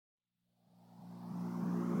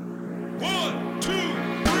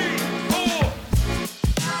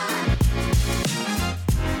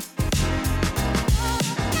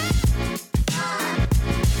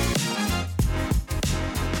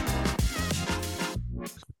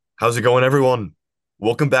How's it going, everyone?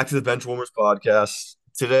 Welcome back to the Benchwarmers Podcast.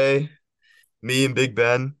 Today, me and Big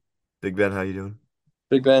Ben. Big Ben, how you doing?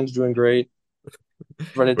 Big Ben's doing great.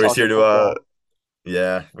 Ready to We're just talk here some to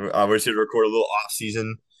football. we're just here to record a little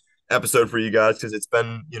off-season episode for you guys because it's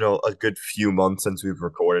been a good few months since we've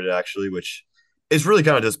recorded actually, which is really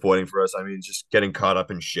kind of disappointing for us. I mean, just getting caught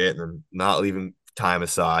up in shit and then not leaving time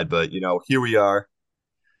aside. But here we are.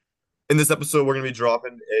 In this episode, we're gonna be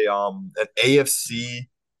dropping an AFC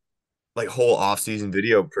like whole off-season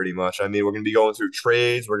video pretty much. I mean, we're gonna be going through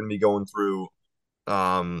trades, we're gonna be going through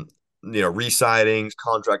um, re-signings,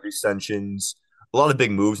 contract extensions, a lot of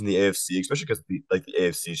big moves in the AFC, especially because the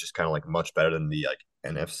AFC is just kind of like much better than the like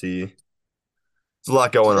NFC. There's a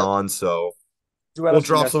lot going Yeah, on, so do we'll NFC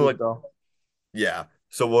drop next some week like though. yeah.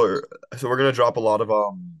 So we're gonna drop a lot of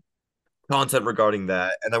content regarding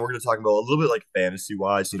that, and then we're gonna talk about a little bit like fantasy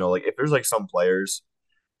wise, like if there's like some players,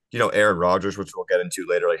 Aaron Rodgers, which we'll get into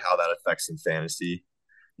later, like how that affects in fantasy.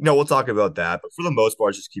 We'll talk about that. But for the most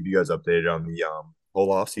part, just keep you guys updated on the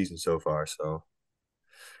whole off season so far. So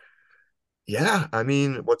yeah, I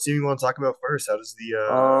mean, what team you want to talk about first? How does the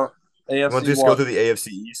Uh, you want AFC to just go what? through the AFC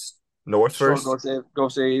East North Sure, first? go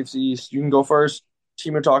say AFC East. You can go first.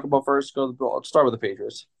 Team to talk about first. Let's start with the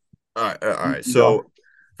Patriots. All right. You go. So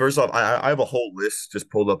first off, I have a whole list just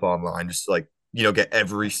pulled up online, just to, like get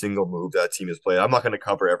every single move that team has played. I'm not going to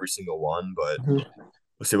cover every single one, but Mhm.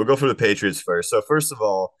 let's see. We'll go for the Patriots first. So first of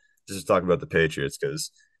all, just to talk about the Patriots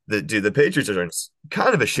because the Patriots are in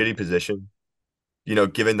kind of a shitty position.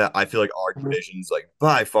 Given that I feel like our division's like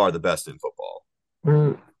by far the best in football.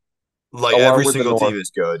 Mhm. Like Along every with the single team North.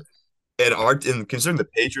 is good, and considering the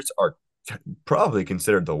Patriots are probably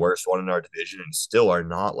considered the worst one in our division and still are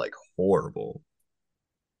not like horrible.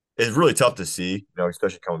 It's really tough to see,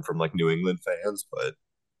 especially coming from like New England fans, but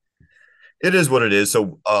it is what it is.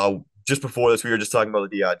 So, just before this, we were just talking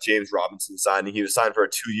about the James Robinson signing. He was signed for a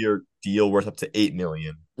 2-year deal worth up to 8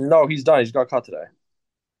 million. No, he's done. He's got cut today.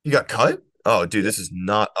 He got cut. Oh, dude, Yeah. this is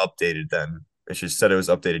not updated. Then it just said it was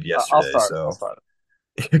updated I'll yesterday. start. I'll So start.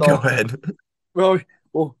 go So, ahead.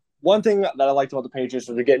 well, one thing that I liked about the Patriots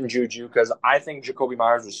was they're getting Juju because I think Jacoby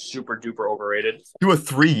Myers was super duper overrated. To a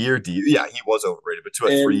 3-year deal. Yeah, he was overrated, but to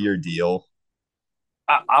a three And year deal.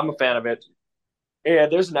 I'm a fan of it. Yeah,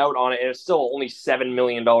 there's an out on it, and it's still only $7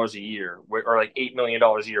 million a year, or like $8 million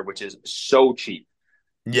a year, which is so cheap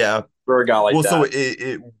Yeah. for a guy like Well, so that.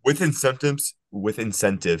 it with incentives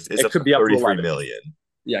is It up could to be up to 33 11. million.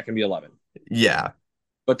 Yeah, it can be 11, Yeah.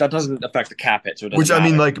 but that doesn't affect the cap hit, so it Which doesn't I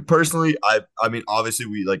mean, matter. like personally, I mean, obviously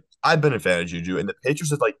we like I've been a fan of Juju, and the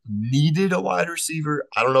Patriots have like needed a wide receiver.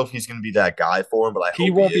 I don't know if he's going to be that guy for him, but I He hope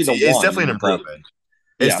he won't be is. the It's definitely an one, but improvement. It's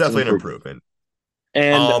yeah, it's an definitely an improvement. improvement.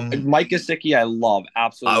 And Um, Mike Gesicki, I love, I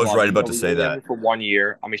absolutely was love. right Even about though to we say only have that. him for 1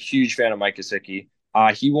 year, I'm a huge fan of Mike Gesicki.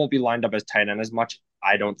 He won't be lined up as tight end as much.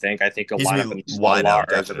 I don't think. I think he'll He's line gonna up in be the slot a wide lot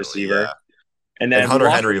out, or as a definitely. Yeah, receiver. And and then Hunter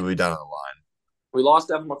Henry will be down on the line. we lost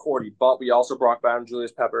Evan McCourty, but we also brought back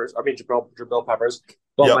Julius Peppers. I mean, Jabril Peppers.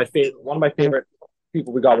 But Yep, one of my favorite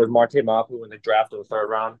people we got was Marte Mapu in the draft in the third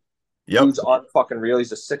round. yep. Dude's unfucking real.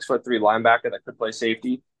 He's a 6'3" linebacker that could play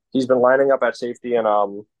safety. He's been lining up at safety in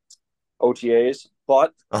OTAs.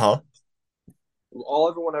 But Uh huh. all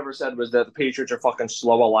everyone ever said was that the Patriots are fucking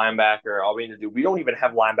slow a linebacker. All we need to do, we don't even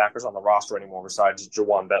have linebackers on the roster anymore besides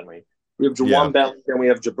Jawan Bentley. We have Yeah, Jawan Bentley, then we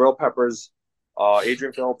have Jabril Peppers,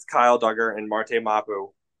 Adrian Phillips, Kyle Duggar, and Marte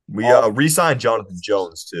Mapu. we All re-signed Jonathan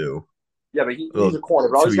Jones too. Yeah, but A he's little a corner.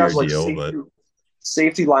 But all these guys 2-year are like deal, but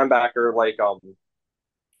safety linebacker, like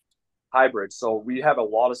hybrid. So we have a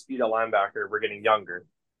lot of speed at linebacker. We're getting younger.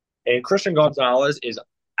 And Christian Gonzalez is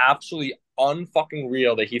absolutely unfucking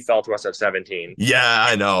real that he fell to us at 17. yeah,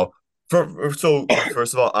 I know. So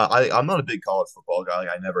first of all, I'm not a big college football guy. Like,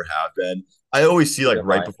 I never have been. I always see like Neither am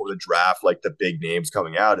right I. before the draft, like the big names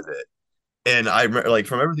coming out of it. And I like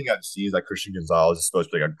from everything I've seen, is like Christian Gonzalez is supposed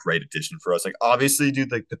to be like a great addition for us. Like obviously,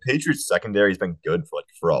 dude, like the Patriots secondary has been good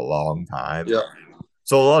for a long time. Yeah.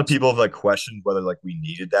 So a lot of people have like questioned whether like we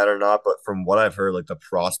needed that or not. But from what I've heard, like the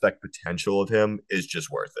prospect potential of him is just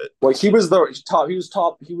worth it. Like he was the top. He was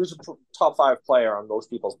top. He was a top five player on most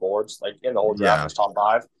people's boards. Like in the whole draft, he Yeah. was top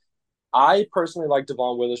five. I personally like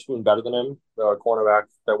Devon Witherspoon better than him, the cornerback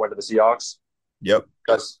that went to the Seahawks, Yep.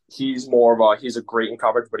 because he's more of a he's a great in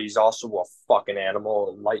coverage, but he's also a fucking animal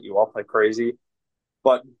and light you up like crazy.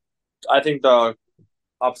 But I think the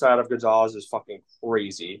upside of Gonzalez is fucking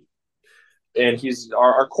crazy, and he's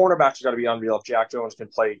our cornerbacks are got to be unreal. If Jack Jones can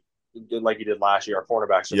play like he did last year, our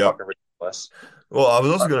cornerbacks are Yep. fucking ridiculous. Well, I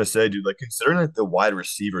was also gonna say, dude, like considering like the wide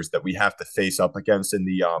receivers that we have to face up against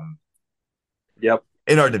Yep.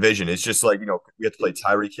 in our division, it's just like we have to play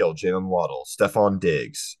Tyreek Hill, Jalen Waddle, Stephon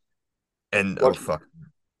Diggs. And oh What? fuck,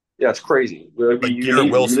 Yeah, it's crazy. Like, like you Garrett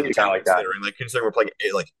need Wilson a too, guy like that. considering we're playing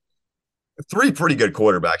like three pretty good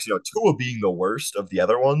quarterbacks. Tua being the worst of the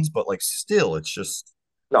other ones, but like still, it's just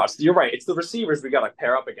No, you're right. It's the receivers we got to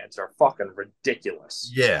pair up against are fucking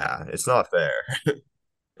ridiculous. yeah, it's not fair.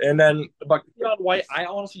 And then, but Keon White, I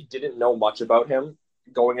honestly didn't know much about him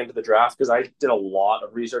going into the draft because I did a lot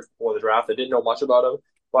of research before the draft. I didn't know much about him,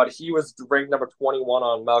 but he was ranked number 21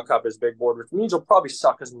 on Mel Kiper's big board, which means he'll probably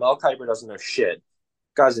suck because Mel Kiper doesn't know shit.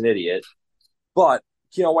 Guy's an idiot. But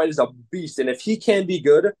Keon White is a beast, and if he can be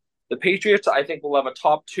good, the Patriots, I think, will have a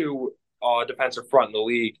top two defensive front in the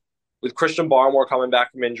league with Christian Barmore coming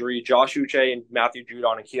back from injury, Josh Uche and Matthew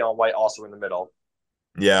Judon and Keon White also in the middle.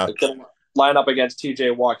 Yeah, Like, line up against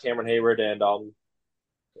TJ Watt, Cameron Hayward, and I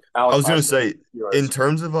Alex was gonna Highsmith. say in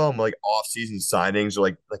terms of like off-season signings or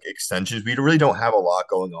like extensions, we really don't have a lot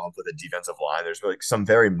going on for the defensive line. There's like some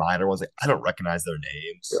very minor ones. Like I don't recognize their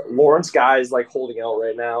names. Lawrence Guy is like holding out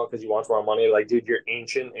right now because he wants more money. Like, dude, you're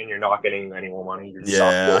ancient and you're not getting any more money. You suck.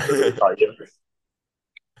 Yeah,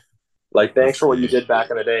 Like, let's thanks for what you see. did back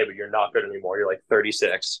in the day, but you're not good anymore. You're like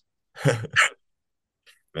 36.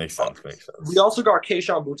 Makes sense. Makes We sense. also got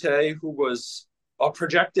Keishawn Boutte, who was a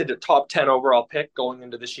projected top 10 overall pick going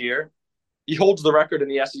into this year. He holds the record in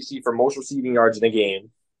the SEC for most receiving yards in a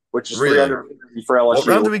game, which is Really? 350 for What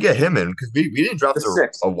round LSU. did we get him in? Because we didn't draft The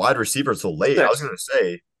sixth. a wide receiver till late. I was Sixth. gonna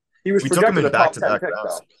say He was we took him projected in a top 10 back-to-back pick,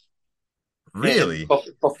 rounds. though. And Really?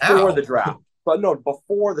 before How? the draft. But no,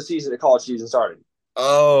 before the season, the college season started.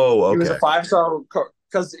 Oh, He was a okay. five-star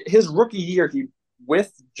because his rookie year, he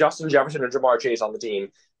with Justin Jefferson and Jamar Chase on the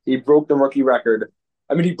team, he broke the rookie record.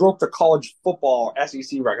 I mean, he broke the college football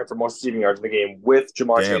SEC record for most receiving yards in the game with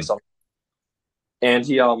Jamar Chase Damn. on. And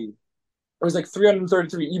he it was like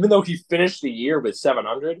 333, even though he finished the year with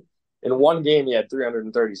 700. In one game, he had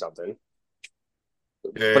 330 something.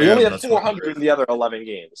 But he only Damn, had that's fucking 400 in the crazy. other 11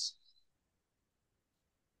 games.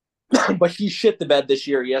 But he shit the bed this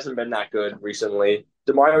year. He hasn't been that good recently.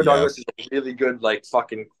 Demario Yeah. Douglas is a really good, like,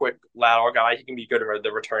 fucking quick lateral guy. He can be good in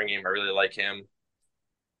the return game. I really like him.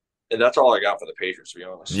 And that's all I got for the Patriots, to be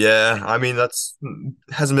honest. Yeah, I mean that's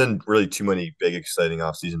hasn't been really too many big exciting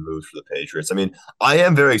offseason moves for the Patriots. I mean, I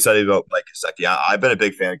am very excited about Mike Gesicki. I've been a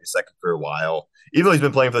big fan of Gesicki for a while. Even though he's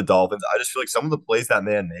been playing for the Dolphins, I just feel like some of the plays that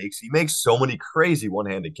man makes, he makes so many crazy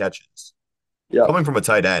one-handed catches. Yeah. Coming from a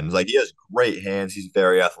tight end, like he has great hands. He's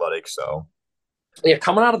very athletic. So Yeah,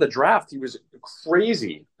 coming out of the draft, he was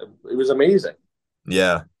crazy. It was amazing.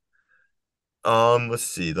 yeah. Let's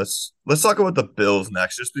see. Let's talk about the Bills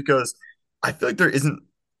next, just because I feel like there isn't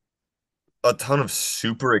a ton of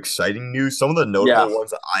super exciting news. Some of the Yeah. notable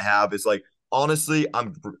ones that I have is like honestly,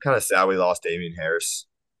 I'm kind of sad we lost Damian Harris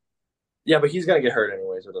Yeah, but he's going to get hurt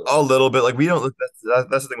anyways. It doesn't a matter. little bit. Like we don't. That's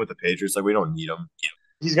the thing with the Patriots. Like we don't need him.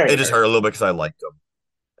 He's going to It get just hurt hurt. a little bit because I liked him,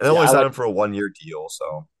 and I Yeah, only I signed like, him for a 1 year deal.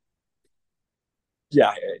 So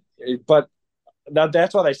yeah. But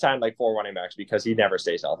that's why they signed like four running backs because he never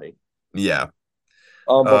stays healthy. yeah.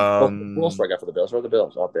 But who else do I got for the Bills? What are the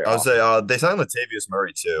Bills? Oh, they're I would off. say they signed Latavius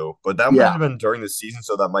Murray too, but that might Yeah. have been during the season,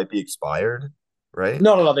 so that might be expired, right?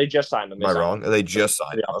 No. They just signed him. Am They I signed wrong? him They for just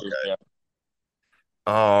signed the him. offseason. Okay.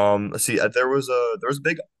 Yeah. Let's see. There was a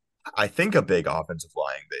big, I think a big offensive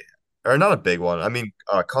line or not a big one. I mean,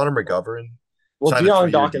 Connor McGovern Well, signed a Deion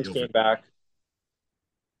 3 year Dawkins deal for. came back.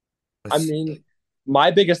 I Let's see. mean,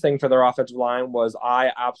 my biggest thing for their offensive line was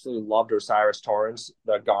I absolutely loved Osiris Torrance,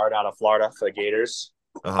 the guard out of Florida for the Gators.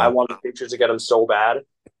 I Uh-huh. wanted the Patriots to get him so bad.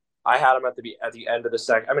 I had him at the end of the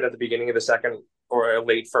second. I mean, at the beginning of the second or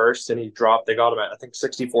late first, and he dropped. They got him at I think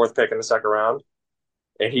 64th pick in the second round,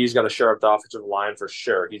 and he's going to share up the offensive line for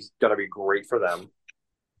sure. He's going to be great for them.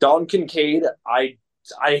 Dalton Kincaid, I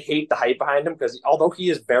hate the hype behind him because although he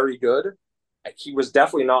is very good, he was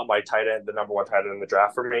definitely not my tight end, the number one tight end in the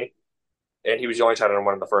draft for me. And he was the only tight end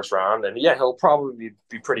one in the first round. And yeah, he'll probably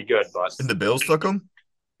be pretty good, but And the Bills took him?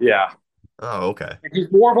 yeah. Oh, okay.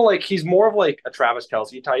 He's more of like a Travis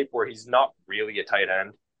Kelce type where he's not really a tight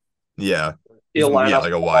end. Yeah. He'll line up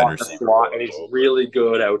Like a wide on the receiver. slot, and he's really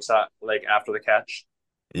good outside, like after the catch.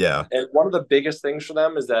 Yeah. And one of the biggest things for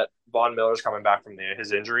them is that Von Miller's coming back from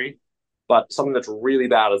his injury. But something that's really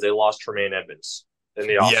bad is they lost Tremaine Edmonds in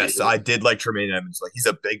the Yes, offseason. I did like Tremaine Evans. Like he's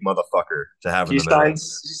a big motherfucker to have in He the middle.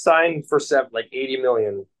 signed for like 80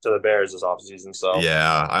 million to the Bears this offseason. So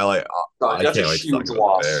Yeah, I that's can't a wait to talk huge about the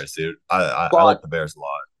loss. Bears, dude. I like But the Bears a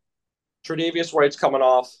lot. Tre'Davious White's coming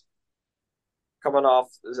off.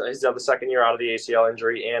 He's the second year out of the ACL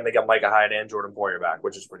injury, and they got Micah Hyde and Jordan Poyer back,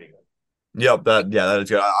 which is pretty good. Yep, that is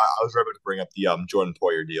good. I was right about to bring up the Jordan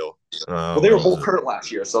Poyer deal. Well, they were both hurt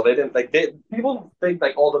last year, so they didn't people think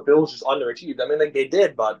like all the Bills just underachieved. I mean, like they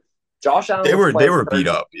did, but Josh Allen They was were they playing were beat hurt.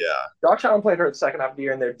 up. Yeah. Josh Allen played hurt the second half of the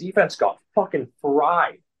year, and their defense got fucking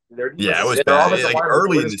fried. Their Yeah, it defense, was their bad. offensive Like line was early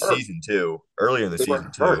good in as the hurt. season too. Early in the They were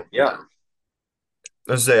season too. hurt, yeah.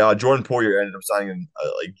 Let's say Jordan Poyer ended up signing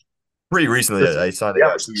like pretty recently. I signed a Yeah,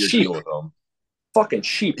 it was 2 year cheap, deal with him. fucking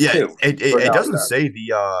cheap Yeah, too it, for a it guy like doesn't that. say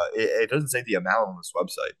it doesn't say the amount on this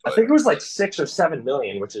website, I but think it was like 6 or 7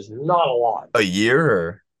 million, which is not a lot a year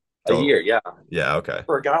or a year. total? Yeah, Yeah, okay.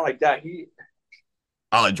 for a guy like that,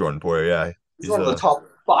 I like Jordan Poyer. Yeah, he's one of the a. top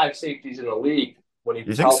five safeties in the league when You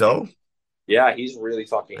he's think healthy. so? Yeah, he's really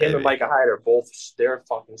fucking. Him and Maybe. Micah Hyde are both. They're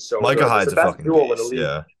fucking so Micah good. It's Hyde's the a best fucking duo in the beast. league.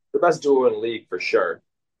 Yeah. The best duo in the league for sure.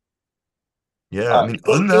 Yeah. I mean, It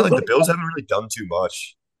other was, than it that, was like the really Bills fun. haven't really done too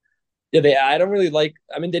much. Yeah, they. I don't really like.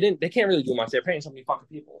 I mean, they can't really do much. They're paying so many fucking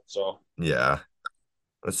people. So, Yeah.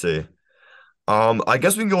 Let's see. I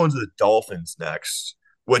guess we can go into the Dolphins next,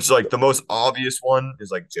 which like the most obvious one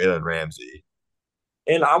is like Jalen Ramsey.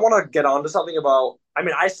 and I want to get on to something about. I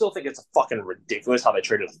mean, I still think it's fucking ridiculous how they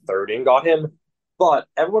traded a third and got him, but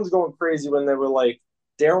everyone's going crazy when they were like,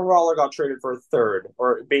 Darren Waller got traded for a third,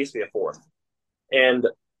 or basically a fourth, and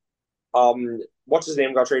what's his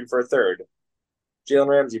name got traded for a third, Jalen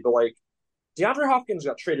Ramsey, but like DeAndre Hopkins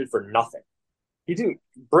got traded for nothing. He didn't.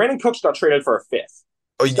 Brandon Cooks got traded for a fifth.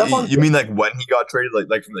 Oh, Stephon, you mean like when he got traded,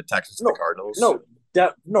 like from the Texans to the no, Cardinals?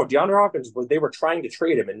 no, no. DeAndre Hopkins was. They were trying to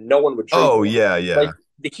trade him, and no one would trade Oh for him. yeah, yeah, Like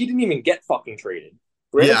he didn't even get fucking traded.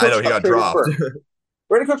 Brandon yeah. I Cooks know he got got traded dropped. for.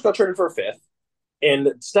 Brandon Cooks got traded for a fifth, and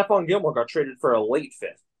Stephon Gilmore got traded for a late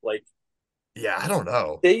fifth. Like Yeah, I don't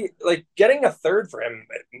know. they like getting a third for him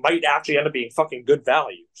might actually end up being fucking good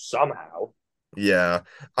value somehow. Yeah,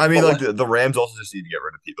 I mean, But like like, the Rams also just need to get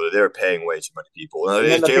rid of people. They're paying way too many people. Now, and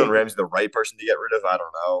is then the Jalen Patriots. Ramsey the right person to get rid of? I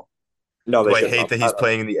don't know. No, they Do I shouldn't hate have. that he's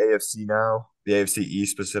playing in the AFC now? The AFC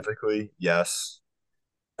East specifically? Yes,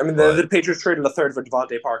 I mean, the but Patriots traded a third for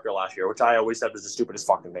Devontae Parker last year, which I always said was the stupidest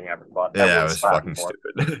fucking thing ever. But yeah, it everyone's was laughing fucking for it.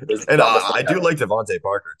 stupid. It was the And dumbest I thing do ever. like Devontae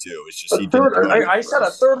Parker too. It's just A he didn't do third, anything I for said a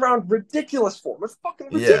us. third round ridiculous for him. It's fucking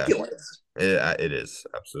Yeah, ridiculous. it is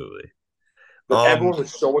absolutely. But Um, everyone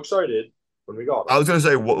was so excited when we got I him. was gonna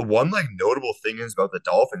say one like notable thing is about the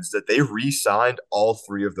Dolphins that they re-signed all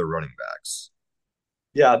three of their running backs.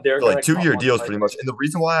 Yeah, they're So like gonna 2 year come deals on. pretty much. And the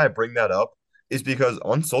reason why I bring that up is because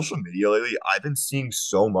on social media lately, I've been seeing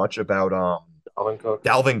so much about Alvin Cook.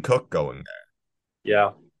 Dalvin Cook going there,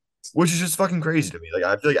 Yeah. which is just fucking crazy to me. Like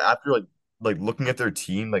I feel like after like looking at their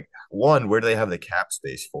team, like one, where do they have the cap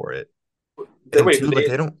space for it? They And wait, two, who like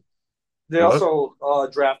they don't they what? also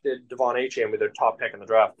drafted Devon Achane with their top pick in the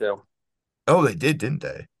draft too. Oh, they did, didn't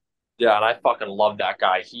they? Yeah, and I fucking love that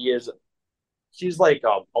guy. He's like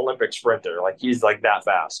a Olympic sprinter. Like he's like that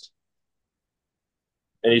fast.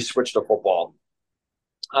 And he switched to football.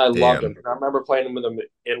 I loved him. Damn. I remember playing with him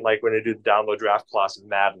in like when they do the download draft class in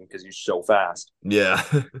Madden because he's so fast. Yeah.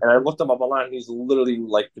 And I looked him up online and he's literally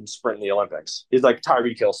like been sprinting the Olympics. He's like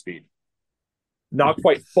Tyreek Hill speed. Not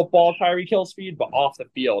quite football Tyreek Hill speed, but off the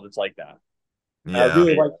field, it's like that. And I Yeah.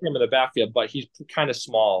 really like him in the backfield, but he's kind of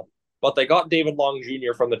small. But they got David Long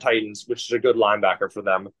Jr. from the Titans, which is a good linebacker for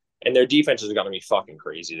them. And their defense is going to be fucking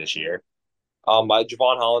crazy this year.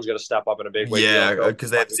 Javon Holland's going to step up in a big way. Yeah,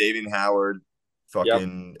 because they have Xavier Howard. Yep.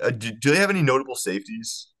 Fucking do they have any notable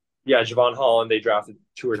safeties? Yeah, Javon Holland, they drafted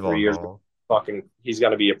 2 or 3 years ago. Javon Fucking, he's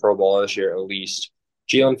going to be a Pro Bowler this year at least.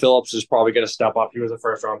 Jalen Phillips is probably going to step up. He was a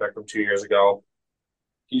first round pick from 2 years ago.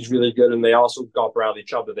 He's really good. And they also got Bradley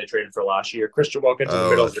Chubb that they traded for last year. Christian Wilkins in the Oh,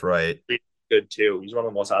 middle that's right. is good too. He's one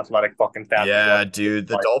of the most athletic fucking fat Yeah, people. dude,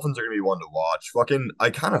 the Dolphins are gonna be one to watch. Fucking, I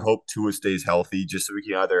kind of hope Tua stays healthy, just so we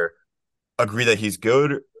can either agree that he's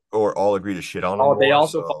good or all agree to shit on him Oh, they more.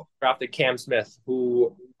 also So, drafted Cam Smith,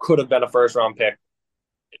 who could have been a first round pick.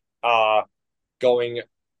 Going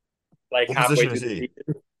like what halfway position through is the he?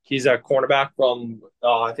 season. He's a cornerback from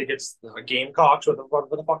I think it's the Gamecocks. What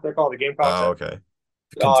the fuck they're called? The Gamecocks. Oh, okay.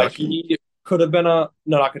 Kentucky. He could have been a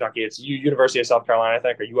no, not Kentucky. It's University of South Carolina, I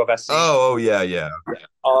think, or UFSC. Oh, yeah, yeah.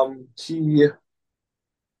 He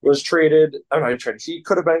was traded. I don't know. He traded. He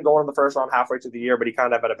could have been going in the first round halfway through the year, but he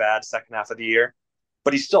kind of had a bad second half of the year.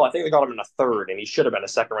 But he's still. I think they got him in a third, and he should have been a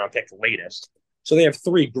second round pick latest. So they have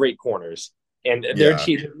three great corners, and their Yeah,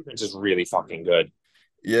 team defense is really fucking good.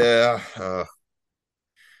 yeah.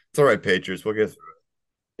 It's all right, Patriots. We'll get through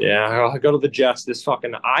Yeah, I'll go to the Jets.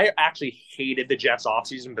 I actually hated the Jets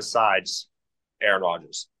offseason besides Aaron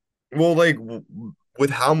Rodgers. it. Well, like with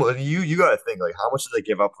how much you got to think like how much did they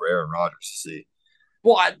give up for Aaron Rodgers to see?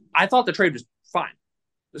 Well, I thought the trade was fine.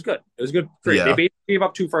 It was good. It was a good trade. They Yeah, basically gave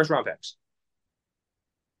up 2 first round picks.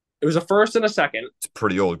 It was a first and a second. it's a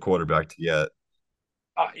pretty old quarterback to get.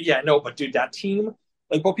 Yeah, no, but dude, that team,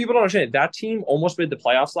 Like, what people don't understand, that team almost made the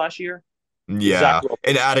playoffs last year with Zach Yeah, Wilson.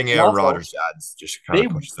 and adding And Aaron also, Rodgers adds just kind they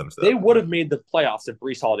of pushes them to they that would point. have made the playoffs if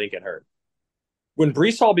Brees Hall didn't get hurt. When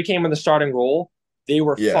Brees Hall became in the starting role, they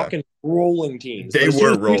were Yeah, fucking rolling teams. they But as soon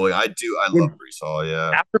were as rolling. I love when Brees Hall.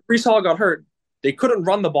 Yeah, after Brees Hall got hurt, they couldn't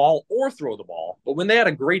run the ball or throw the ball. But when they had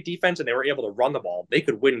a great defense and they were able to run the ball, they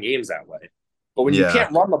could win games that way. But when you yeah,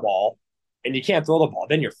 can't run the ball and you can't throw the ball,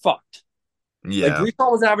 then you're fucked. Like yeah, Brees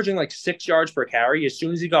Hall was averaging like 6 yards per carry. As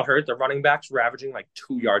soon as he got hurt, the running backs were averaging like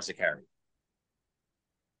 2 yards a carry.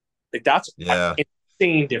 Like that's an yeah.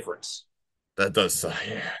 insane difference. That does suck.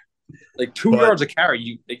 Yeah. Like two But yards a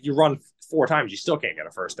carry, you run 4 times, you still can't get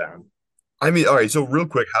a first down. I mean, all right. So real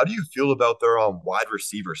quick, how do you feel about their wide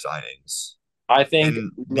receiver signings I think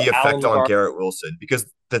and the Alan effect on Lazard. Garrett Wilson? Because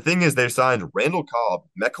the thing is, they signed Randall Cobb,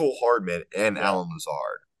 Mecole Hardman, and Yeah. Alan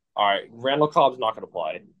Lazard. All right, Randall Cobb's not going to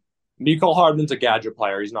play. Mecole Hardman's a gadget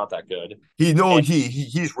player. He's not that good. He no, And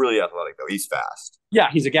he's really athletic though. He's fast. yeah,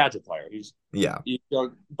 he's a gadget player. Yeah.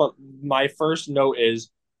 But my first note is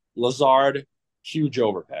Lazard, huge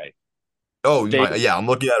overpay. Oh They my, yeah. I'm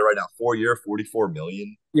looking at it right now. 4 year, 44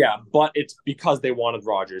 million. Yeah, but it's because they wanted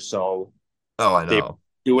Rodgers, so Oh, I they know.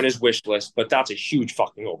 doing his wish list. But that's a huge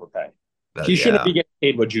fucking overpay. He shouldn't Yeah, be getting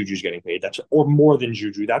paid what Juju's getting paid. That's or more than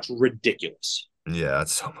Juju. That's ridiculous. yeah.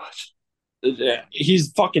 That's so much.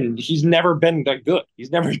 He's never been that good. He's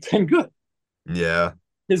never been good. Yeah.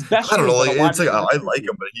 His best I don't year know. was Like like a wide it's like receiver I two like year.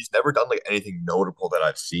 him, but he's never done like anything notable that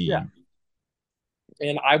I've Yeah. seen.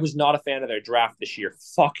 And I was not a fan of their draft this year,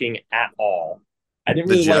 fucking at all. I didn't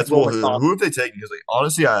The really like Jets. Well, Robert Thompson. who have they taken? Because like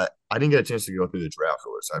honestly, I didn't get a chance to go through the draft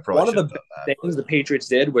order, so I probably One of should the have big done that. things the Patriots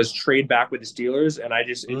did was trade back with the Steelers, and it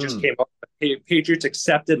just Mm. came up. The Patriots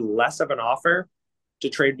accepted less of an offer to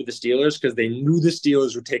trade with the Steelers because they knew the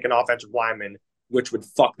Steelers would take an offensive lineman, which would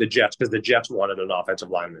fuck the Jets because the Jets wanted an offensive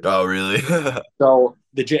lineman. Oh, really? So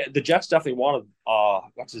the Jets definitely wanted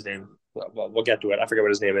what's his name? We'll get to it. I forget what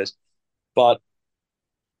his name is, but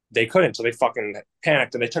they couldn't, so they fucking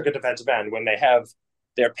panicked and they took a defensive end when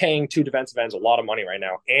they're paying two defensive ends a lot of money right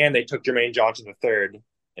now, and they took Jermaine Johnson the third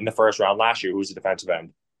in the first round last year, who's a defensive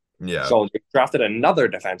end. Yeah. So they drafted another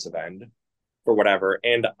defensive end for whatever,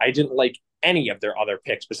 and I didn't like any of their other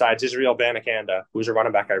picks besides Israel Banakanda, who's a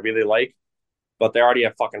running back I really like, but they already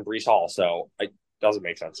have fucking Brees Hall, so it doesn't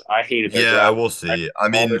make sense. I hated their Yeah, draft. we'll see. I All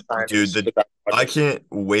mean, their dude, signings without I Rodgers. can't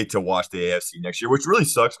wait to watch the AFC next year, which really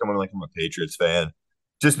sucks coming like from a Patriots fan.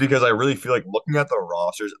 Just because I really feel like looking at the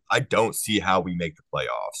rosters, I don't see how we make the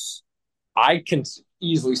playoffs. I can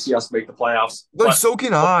easily see us make the playoffs, Like so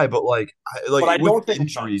can I, but like but I with don't think we're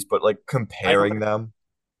done. injuries, but like I don't comparing think them,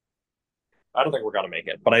 I don't think we're gonna make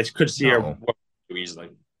it, but I could see her no. too easily.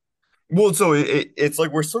 Well, so it's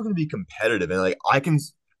like we're still going to be competitive, and like I can.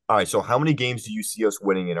 All right, so how many games do you see us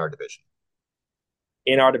winning in our division?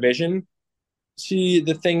 In our division. See,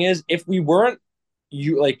 the thing is, if we weren't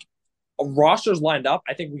like rosters lined up,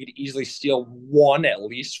 I think we could easily steal one at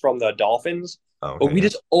least from the Dolphins. Oh, But okay, we yeah.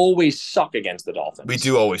 just always suck against the We Dolphins.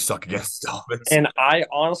 do always suck against the Dolphins. And I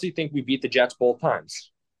honestly think we beat the Jets both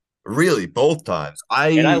times. Really, both times.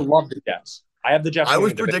 And I love the Jets. I have the Jets I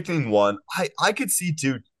was winning the division. predicting one. I could see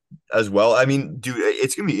two as well. I mean, dude,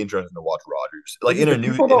 it's gonna be interesting to watch Rodgers like in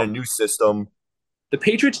a new system. The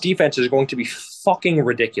Patriots defense is going to be fucking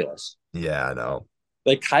ridiculous. Yeah, I know.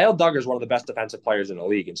 Like Kyle Duggar is one of the best defensive players in the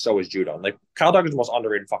league, and so is Judon. Like Kyle Duggar is the most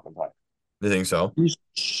underrated fucking player. You think so? He's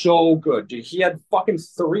so good, dude. He had fucking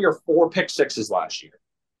 3 or 4 pick sixes last year.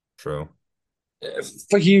 True.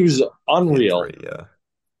 He was unreal. Three, yeah.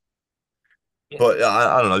 But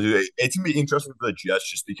I don't know, dude. It's gonna be interesting for the Jets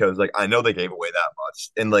just because, like, I know they gave away that much,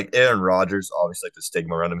 and like Aaron Rodgers, obviously, like the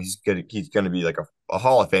stigma around him, he's gonna be like a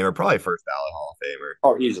Hall of Famer, probably first ballot Hall of Famer.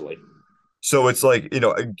 Oh, easily. So it's like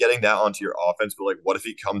getting that onto your offense, but like, what if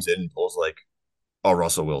he comes in and pulls like a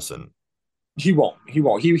Russell Wilson? He won't. He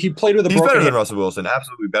won't. He played with a He's broken better than hand. Russell Wilson,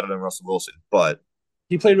 absolutely better than Russell Wilson, but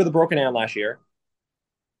He played with a broken hand last year.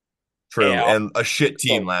 true, And, and a shit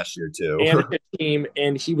team last year too. and a good team,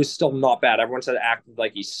 and he was still not bad. Everyone said acted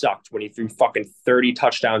like he sucked when he threw fucking 30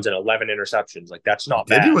 touchdowns and 11 interceptions. Like that's not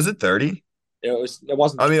Did bad. he? Was it 30? It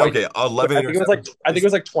wasn't. I mean, 20. okay, 11. I think it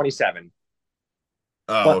was like 27.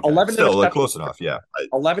 Oh, But okay. 11 Still, like interceptions. close enough. Yeah,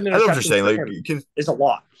 11 I know what you're interceptions saying. for Like, him you can. is a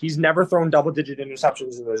lot. He's never thrown double-digit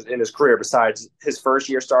interceptions in his career besides his first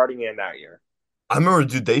year starting and that year. I remember,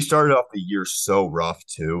 dude. They started off the year so rough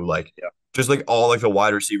too. Like, Yeah. just like all like the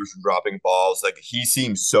wide receivers were dropping balls. Like he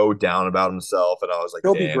seemed so down about himself, and I was like,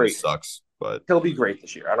 He'll be damn, great. it sucks. But He'll be great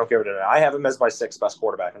this year. I don't care what it is. I have him as my 6th best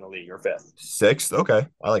quarterback in the league or 5th. sixth, okay,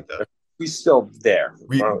 I like that. He's still there.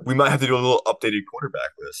 We might have to do a little updated quarterback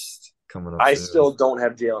list. coming up I soon. still don't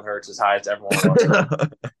have Jalen Hurts as high as everyone wants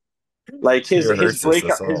him. Like Your his Hurts is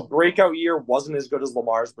breakout this his all. breakout year wasn't as good as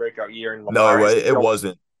Lamar's breakout year, and No, Lamar is it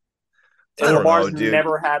wasn't. I and don't know, Lamar's dude.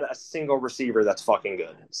 never had a single receiver that's fucking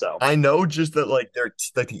good. So I know just that like they're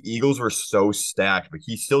like the Eagles were so stacked, but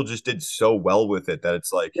he still just did so well with it that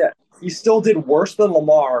it's like, yeah, he still did worse than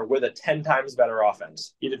Lamar with a 10 times better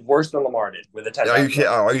offense. He did worse than Lamar did with a ten times better.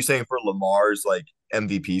 are you saying for Lamar's like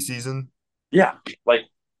MVP season? Yeah, like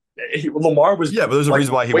Lamar was Yeah, but there's a like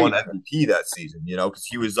reason why he way won better. MVP that season, because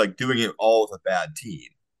he was like doing it all with a bad team.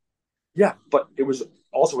 Yeah, but it was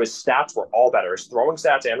also his stats were all better. His throwing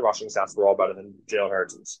stats and rushing stats were all better than Jalen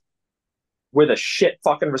Hurts. With a shit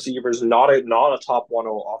fucking receivers, not a top 1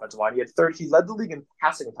 offensive line. He led the league in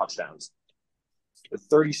passing touchdowns with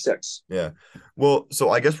 36. Yeah. Well, so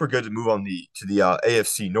I guess we're good to move on to the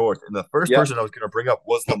AFC North. And the first Yeah, person I was going to bring up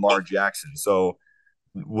was Lamar Jackson. So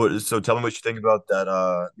tell me what you think about that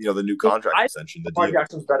the new contract I extension, the Lamar deal.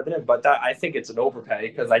 Jackson's better than him, but I think it's an overpay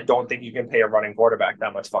because I don't think you can pay a running quarterback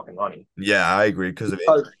that much fucking money. Yeah, I agree because of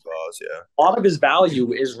Because injury clause, yeah. a lot of his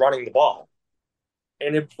value is running the ball.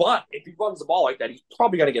 But if he runs the ball like that, he's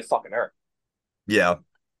probably gonna get fucking hurt. Yeah.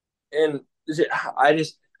 And I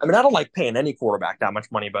don't like paying any quarterback that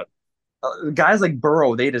much money, but guys like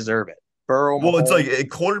Burrow, they deserve it. Burrow, Well, it's like Mahomes. a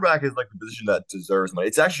quarterback is like the position that deserves money.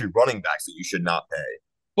 It's actually running backs that you should not pay.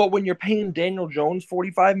 But when you're paying Daniel Jones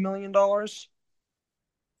 $45 million,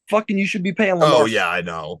 fucking, you should be paying Oh Lamar. yeah, I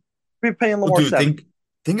know. Be paying Well, Lamar dude, 7.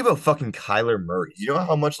 think about fucking Kyler Murray. You know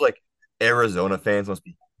how much like Arizona fans must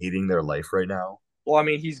be hating their life right now? Well, I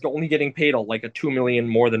mean, he's only getting paid like a 2 million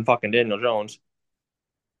more than fucking Daniel Jones.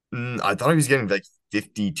 I thought he was getting like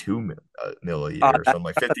 52 mil a year or That's something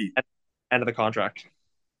like 50. at the end of the contract.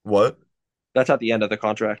 What? That's at the end of the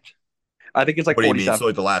contract. I think it's like What do you mean? 47. So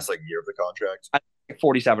like the last like year of the contract? I think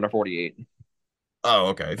 47 or 48. Oh,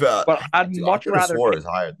 okay. But Dude, I could have swore it was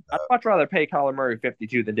higher than I'd that. much rather pay Kyler Murray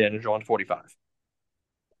 52 than Daniel Jones 45.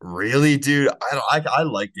 Really, dude? I don't. I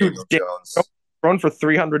like Dude, Daniel Daniel Jones Jones. thrown for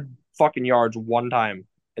 300 fucking yards one time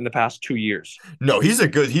in the past 2 years. No, he's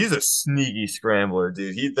a sneaky scrambler,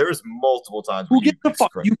 dude. There's multiple times where Who he gives a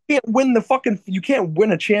fuck? scram. You can't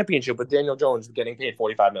win a championship with Daniel Jones getting paid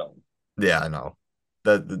 45 million. Yeah, I know.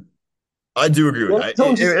 I do agree with Daniel that.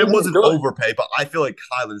 Jones It isn't wasn't good. overpay, but I feel like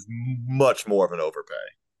Kyler's much more of an overpay.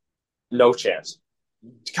 No chance.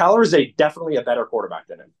 Kyler is definitely a better quarterback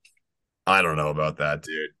than him. I don't know about that,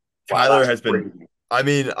 dude. Wow, Kyler that's has been. crazy. I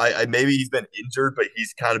mean, I maybe he's been injured, but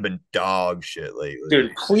he's kind of been dog shit lately.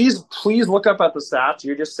 Dude, please look up at the stats.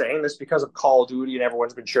 You're just saying this because of Call of Duty and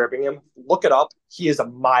everyone's been chirping him. Look it up. He is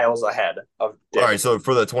miles ahead of All right, Daniel. so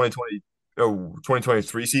for the 2020 or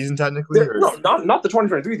 2023 season, technically, or No, not the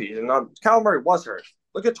 2023 season. Kyler Murray was hurt.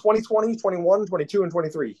 Look at 2020, 21, 22, and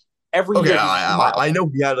 23. Every okay, year he's miles. I know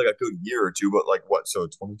he had like a good year or two, but like what? So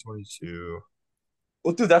 2022.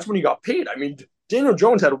 Well, dude, that's when he got paid. I mean, Daniel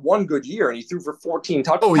Jones had one good year and he threw for 14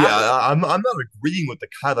 Oh passes. yeah, I'm not agreeing with the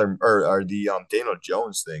Kyler or the Daniel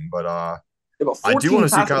Jones thing, but I do want to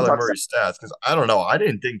see Kyler Murray's stats because I don't know. I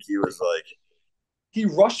didn't think he was like He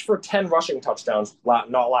rushed for 10 rushing touchdowns, not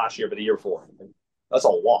last year, but the year before. That's a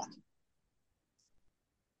lot.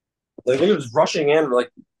 Like, he was rushing in, like,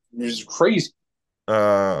 it was crazy.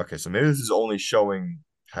 okay, so maybe this is only showing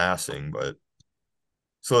passing, but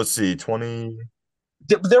so let's see, 20.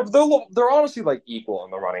 They're honestly like equal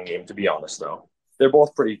in the running game, to be honest. Though they're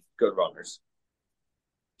both pretty good runners.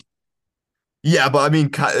 Yeah, but I mean,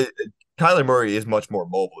 Kyler Murray is much more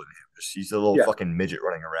mobile than him. He's a little Yeah, fucking midget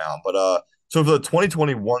running around. But so for the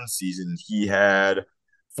 2021 season, he had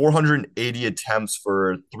 480 attempts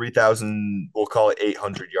for 3,000. We'll call it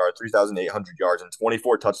 800 yards, 3,800 yards, and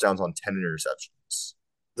 24 touchdowns on 10 interceptions. is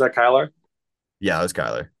that Kyler? Yeah, that's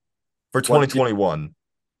Kyler for What 2021.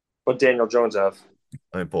 what Daniel Jones have?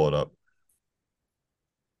 Let me pull it up.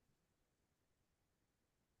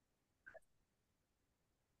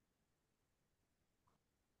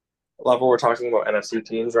 Level we're talking about NFC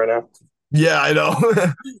teams right now. Yeah, I know.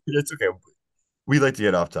 It's okay. We like to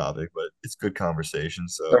get off topic, but it's good conversation.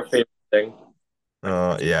 So, Their favorite thing.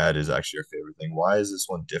 yeah, it is actually our favorite thing. Why is this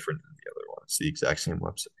one different than the other one? It's the exact same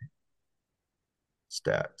website.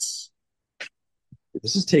 Stats.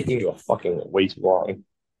 This is taking you a fucking way too long.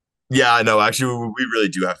 Yeah, I know. Actually, we really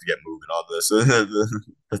do have to get moving on this.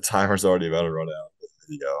 The timer's already about to run out. There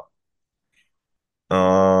you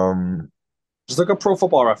go. Just look up Pro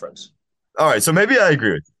Football Reference. All right. So maybe I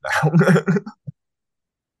agree with you now.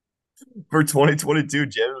 For 2022,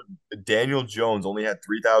 Daniel Jones only had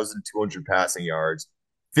 3,200 passing yards,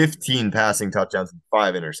 15 passing touchdowns, and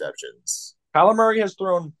 5 interceptions. Kyler Murray has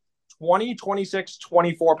thrown 20, 26,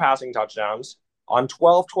 24 passing touchdowns, on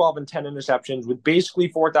 12, 12, and 10 interceptions with basically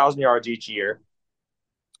 4,000 yards each year.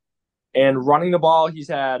 And running the ball, he's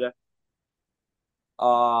had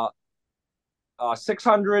uh,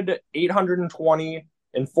 600, 820,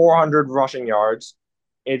 and 400 rushing yards.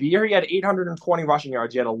 And the year he had 820 rushing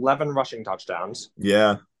yards, he had 11 rushing touchdowns.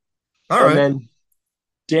 Yeah. All And right. then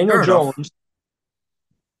Daniel Fair enough. Jones.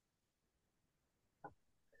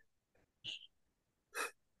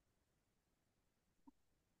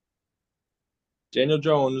 Daniel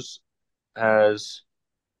Jones has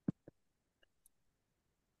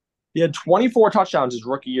he had 24 touchdowns his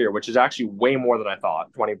rookie year, which is actually way more than I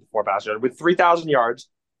thought. 24 passing yards with 3,000 yards.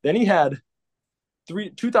 Then he had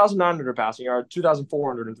 2,900 passing yards,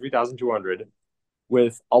 2,400, and 3,200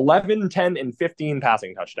 with 11, 10, and 15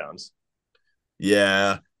 passing touchdowns.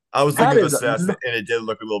 Yeah. I was That looking at the is stats, and it did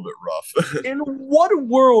look a little bit rough. in what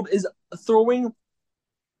world is throwing?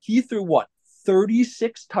 He threw what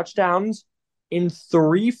 36 touchdowns in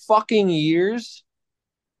 3 fucking years.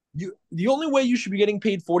 The only way you should be getting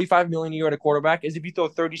paid 45 million a year at a quarterback is if you throw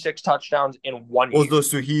 36 touchdowns in 1 year. Well,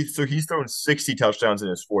 so he's thrown 60 touchdowns in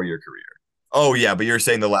his 4-year career. Oh yeah, but you're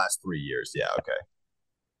saying the last 3 years. Yeah, okay.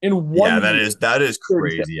 In Yeah, one year, that is 36.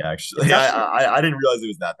 crazy. Actually, I didn't realize it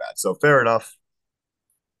was that bad. So fair enough.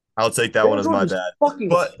 I'll take that one Daniel as my Jones is bad. fucking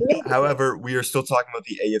But horrible. however, we are still talking about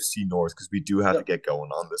the AFC North because we do have to Yep. get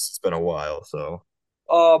going on this. It's been a while, so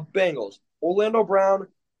Bengals. Orlando Brown.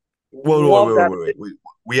 whoa, whoa, Love wait, that. wait, wait, wait.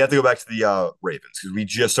 We have to go back to the Ravens because we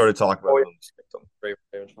just started talking about Oh, them.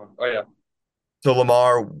 yeah. Oh, yeah. So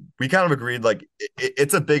Lamar, we kind of agreed like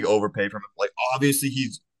it's a big overpay from him. Like obviously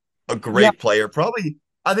he's a Yeah. great player. Probably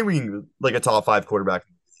I think we can like a top 5 quarterback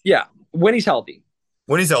Yeah. When he's healthy.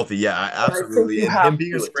 when he's healthy. Yeah, And I think absolutely. you And have him to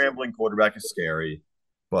being a do it. scrambling quarterback is scary,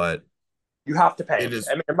 but You have to pay it him. is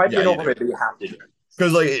I mean, it might be yeah, an you do. overpay, but you have to do it.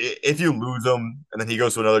 Because like if you lose him and then he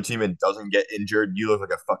goes to another team and doesn't get injured, you look like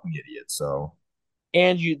a fucking idiot. So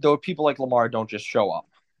And though people like Lamar don't just show up.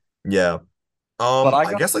 yeah. But I I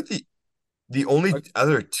got guess like the only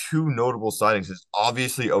other two notable signings is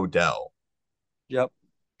obviously Odell yep.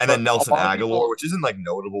 and But then a Nelson lot of Aguilar, people, which isn't like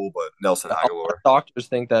notable, but Nelson a lot of Aguilar. doctors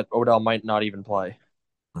think that Odell might not even play.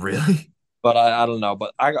 Really? But I don't know.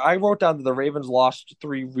 But I wrote down that the Ravens lost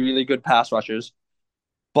 3 really good pass rushers,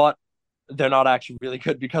 but they're not actually really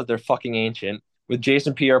good because they're fucking ancient. With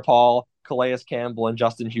Jason Pierre-Paul, Calais Campbell, and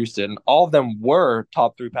Justin Houston, all of them were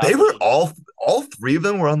top 3 They pass were rushers. all three of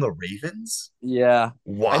them were on the Ravens? Yeah.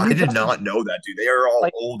 Wow, I I knew did Justin not know that, dude. They are all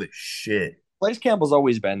like old as shit. Calais Campbell's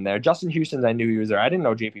always been there. Justin Houston's I knew he was there. I didn't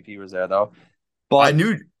know JPP was there though. I But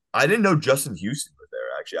knew I didn't know Justin Houston was there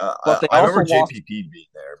actually. but they I also remember lost JPP being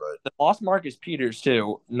there, but they lost Marcus Peters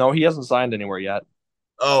too. No, he hasn't signed anywhere yet.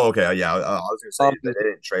 oh okay, yeah. I was gonna say Um, that they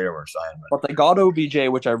didn't trade him or sign him. but they got OBJ,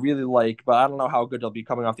 which I really like, but I don't know how good they'll be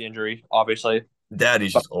coming off the injury, obviously.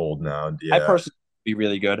 Daddy's But just old now. I Yeah. personally think he'll be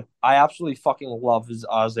really good. I absolutely fucking love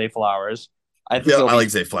Zay Flowers. I think Yeah, he'll I be like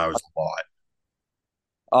Zay Flowers a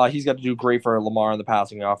lot. he's got to do great for Lamar in the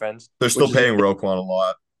passing offense, They're still paying Roquan a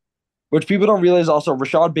lot. which people don't realize also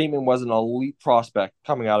Rashad Bateman was an elite prospect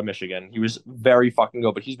coming out of Michigan. He was very fucking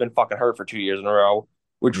good, but he's been fucking hurt for 2 years in a row,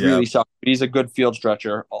 which Yeah. really sucks. But he's a good field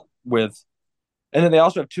stretcher with and then they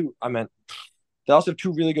also have they also have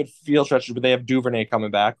 2 really good field stretchers, but they have Duvernay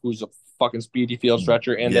coming back, who's a fucking speedy field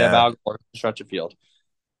stretcher, and they have Yeah. Aguilar to stretch a field.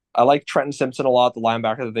 I like Trenton Simpson a lot, the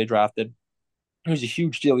linebacker that they drafted. He was a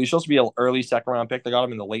huge deal. He's supposed to be an early second round pick. They got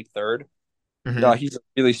him in the late third. Hmm. He's a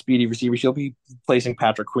really speedy receiver. He'll be placing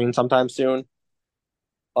Patrick Queen sometime soon.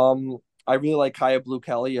 I really like Kaya Blue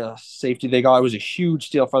Kelly, a safety they got. It was a huge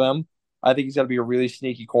steal for them. I think he's going to be a really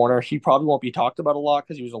sneaky corner. He probably won't be talked about a lot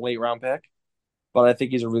because he was a late round pick, but I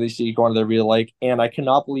think he's a really sneaky corner they really like. And I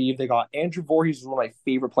cannot believe they got Andrew Voorhees, is one of my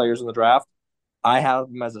favorite players in the draft. I have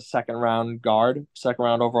him as a second round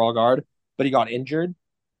overall guard, but he got injured.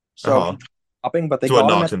 So Uh-huh. he's dropping, but they So what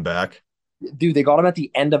got him knocked him back? they got him at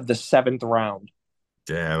the end of the 7th round.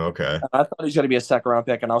 Damn, okay. And I thought he was going to be a second round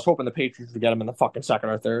pick, and I was hoping the Patriots would get him in the fucking second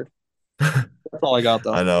or third. That's all I got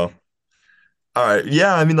though. I know. All right.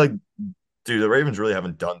 Yeah, I mean, like, dude, the Ravens really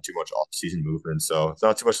haven't done too much off-season movement, so it's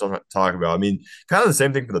not too much to talk about. I mean, kind of the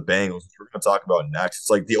same thing for the Bengals, which we're going to talk about next. It's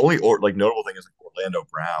like the only like notable thing is like Orlando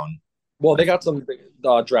Brown. Well, they Like, got some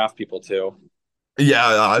draft people too. yeah,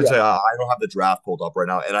 I'd Yeah. say I don't have the draft pulled up right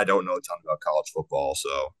now, and I don't know a ton about college football,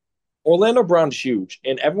 so Orlando Brown's huge,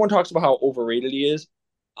 and everyone talks about how overrated he is.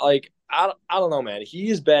 Like, I don't know, man. He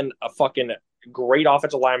has been a fucking great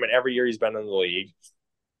offensive lineman every year he's been in the league.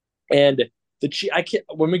 And I can't.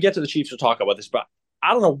 When we get to the Chiefs, we'll talk about this, but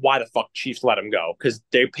I don't know why the fuck Chiefs let him go because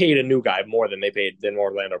they paid a new guy more than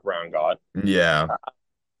Orlando Brown got. yeah.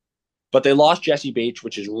 But they lost Jesse Bates,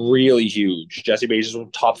 which is really huge. Jesse Bates is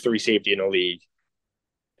top 3 safety in the league,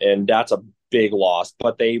 and that's a big loss.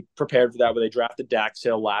 But they prepared for that when they drafted Dax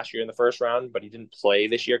Hill last year in the first round, but he didn't play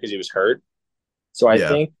this year because he was hurt. So I Yeah.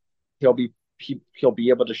 think he'll be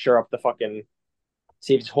able to shore up the fucking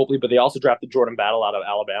safeties, hopefully. But they also drafted Jordan Battle out of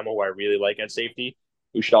Alabama, who I really like at safety,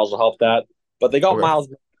 who should also help that. But they got Okay. Miles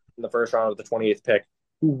in the first round with the 28th pick,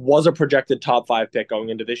 who was a projected top 5 pick going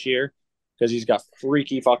into this year because he's got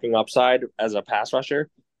freaky fucking upside as a pass rusher.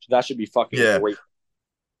 So that should be fucking Yeah. great.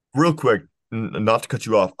 Real quick, not to cut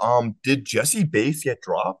you off. Did Jesse Bates get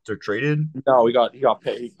dropped or traded? No, he got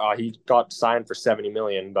paid. He got signed for 70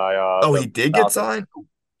 million by Oh, the he did get Falcons. signed?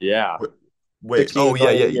 Yeah, Wait. Oh, 16 yeah,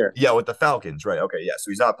 million yeah, a year. yeah, with the Falcons, right? Okay, yeah.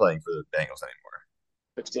 So he's not playing for the Bengals anymore.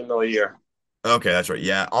 16 million a year. Okay, that's right.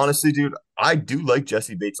 Yeah, honestly, dude, I do like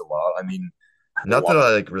Jesse Bates a lot. I mean, I not that love it.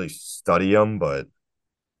 I like really study him, but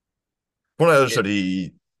when I understood,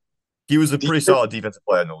 he was a The pretty year, solid defensive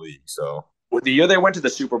player in the league. So the year they went to the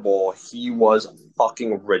Super Bowl, he was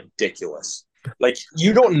fucking ridiculous. Like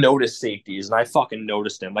you don't notice safeties, and I fucking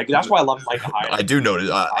noticed him. Like that's why I love Micah Hyde. I do notice.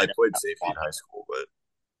 I I played safety in high school,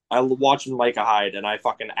 but watched Micah Hyde, and I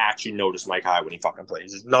fucking actually notice Micah Hyde when he fucking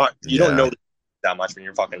plays. It's not you don't yeah, notice that much when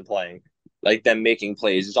you're fucking playing. Like them making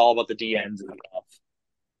plays. It's all about the DNs and stuff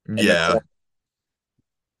and the yeah. corner.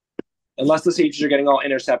 Unless the safeties are getting all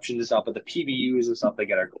interceptions and stuff, but the PBUs and stuff they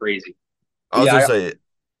get are crazy. I But was yeah, gonna say,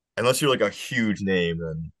 unless you're like a huge name,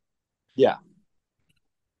 then yeah.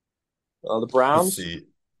 The let's Browns see.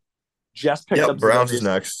 just picked Yep, up Browns is Zadarius,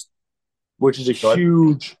 next. which is a But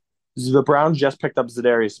huge. The Browns just picked up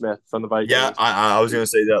Zadarius Smith from the yeah, Vikings. I was gonna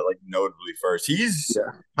say that like notably first. He's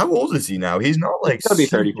Yeah, how old is he now? He's not he's like gonna be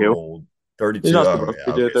super 32. old. He's 32. not Oh super yeah,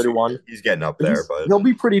 I was 32, gonna say 31. he's getting up But there, but he'll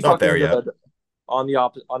be pretty not there fucking yet. good on the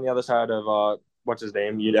other side of what's his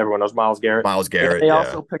name? Everyone knows Miles Garrett. Miles And Garrett, they yeah.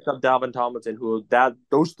 also picked up Dalvin Tomlinson, who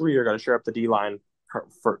those 3 are gonna shore up the D line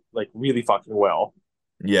for like really fucking well.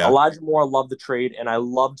 Yeah. Elijah Moore loved the trade, and I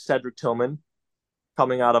loved Cedric Tillman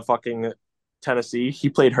coming out of fucking Tennessee. He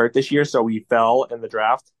played hurt this year, so he fell in the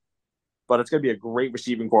draft. But it's going to be a great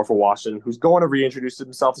receiving core for Washington, who's going to reintroduce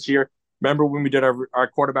himself this year. Remember when we did our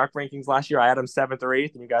quarterback rankings last year? I had him 7th or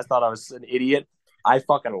 8th, and you guys thought I was an idiot. I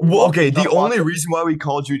fucking Well, love okay. The Deshaun only Watson. reason why we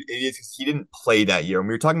called you an idiot is he didn't play that year. And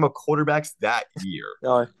we were talking about quarterbacks that year.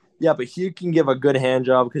 Yeah, but he can give a good hand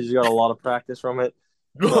job because he's got a lot of practice from it.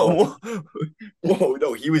 So Whoa, whoa,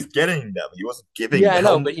 no, he was getting them. He wasn't giving yeah, I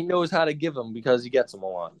know, them. but he knows how to give them because he gets them a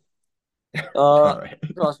lot. All right.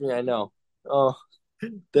 Trust me, I know. Uh,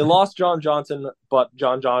 They lost John Johnson, but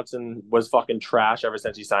John Johnson was fucking trash ever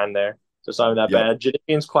since he signed there. So it's not even that Yep. bad.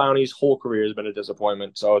 Jadeveon Clowney's whole career has been a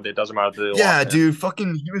disappointment, so it doesn't matter that they Yeah, lost him. dude,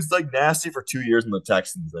 fucking, he was like nasty for 2 years in the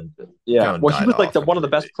Texans and Yeah, kind of well, he died was like off one of the completely.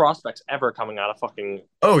 best prospects ever coming out of fucking.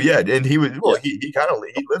 Oh yeah, and he was well. Yeah, He kind of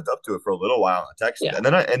he lived up to it for a little while in the Texans, yeah,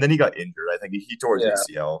 and then he got injured. I think he tore his yeah,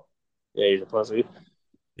 ACL. yeah. He's a pussy.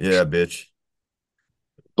 Yeah, bitch.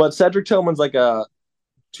 But Cedric Tillman's like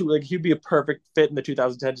he'd be a perfect fit in the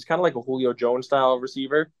 2010s. He's kind of like a Julio Jones style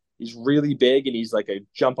receiver. He's really big and he's like a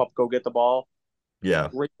jump up, go get the ball. Yeah,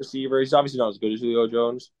 Great receiver. He's obviously not as good as Julio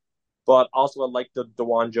Jones, but also I like the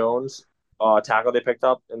Dewan Jones tackle they picked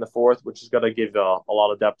up in the 4th, which is going to give a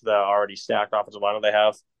lot of depth to the already stacked offensive line they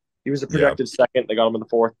have. He was a yeah. projected 2nd. They got him in the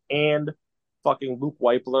 4th. And fucking Luke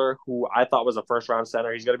Weipler, who I thought was a first round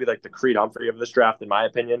center. He's going to be like the Creed Humphrey of this draft, in my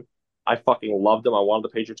opinion. I fucking loved him. I wanted the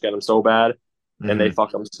Patriots to get him so bad, and they Mm-hmm.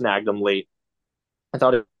 fucking snagged him late. I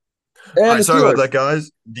thought it. All And right, the sorry about Steelers. that,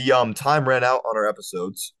 guys. The time ran out on our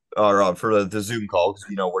episodes, or for the Zoom call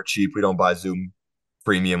because we're cheap. We don't buy Zoom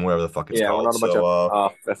Premium, whatever the fuck it's Yeah, we're called. not a bunch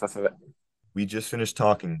of. So we just finished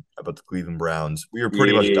talking about the Cleveland Browns. We were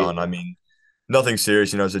pretty much Yeah. done. I mean, nothing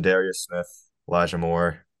serious. Zadarius Smith, Elijah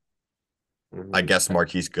Moore. I guess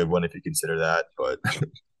Marquise Goodwin, if you consider that. But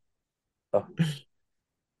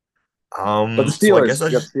But the so I guess Steelers, I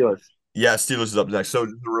you got just the Steelers. yeah, Steelers is up next. So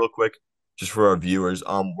just real quick, just for our viewers,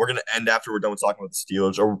 we're gonna end after we're done with talking about the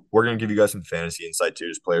Steelers, or we're gonna give you guys some fantasy insight too,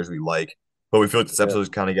 just players we like. But we feel like this Yeah. episode is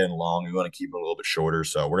kind of getting long. We want to keep it a little bit shorter,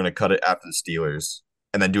 so we're gonna cut it after the Steelers,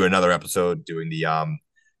 and then do another episode doing the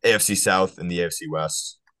AFC South and the AFC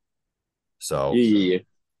West. So Yeah.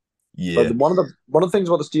 yeah, But one of the things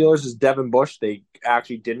about the Steelers is Devin Bush. They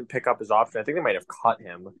actually didn't pick up his option. I think they might have cut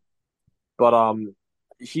him, but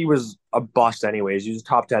he was a bust anyways. He was a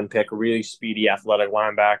top 10 pick, a really speedy, athletic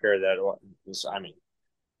linebacker.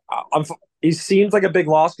 He seems like a big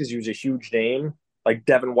loss because he was a huge name, like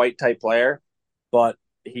Devin White type player, but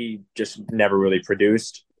he just never really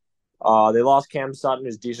produced. They lost Cam Sutton,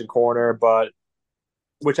 who's a decent corner, but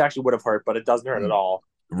which actually would have hurt, but it doesn't hurt at all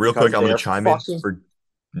real because quick, I'm gonna they're chime in fucking. for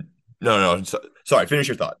No. Sorry, finish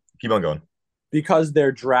your thought. Keep on going. Because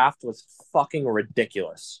their draft was fucking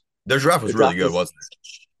ridiculous. Their draft The was really draft good, was wasn't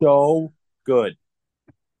so good.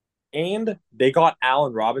 And they got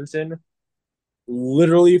Allen Robinson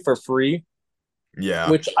literally for free, it? Yeah,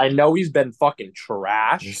 which I know he's been fucking I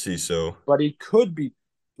trash, see. So but he could be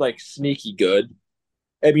like sneaky good.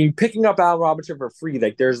 I mean, picking up Allen Robinson for free,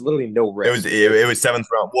 like there's literally no it was risk. it was seventh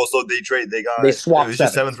round. Well, so they They got it swapped was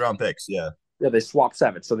just seven. seventh round picks. Yeah, Yeah, they swapped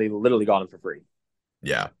seven, so they literally got him for free.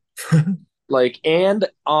 yeah, Like, and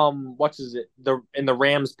what's is it? The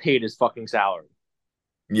Rams paid his fucking salary,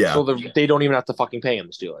 yeah. so they don't even have to fucking pay him.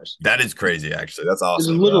 The Steelers. That is crazy. Actually, that's It's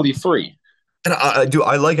awesome. literally free. And I do.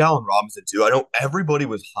 I like Allen Robinson too. I know everybody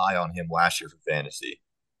was high on him last year for fantasy,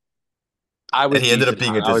 I and was he ended up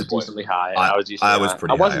decent being high. a I was disappointment. decently high. I I was decently I was high. I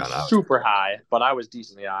pretty high wasn't on. I was super high, but I was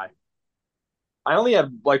decently high. I only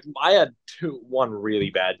had like I had one really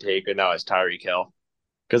bad take, and that was Tyreek Hill.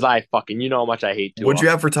 Because I fucking you know how much I hate What'd Tua. you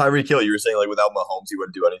have for Tyreek Hill? You were saying like without Mahomes, he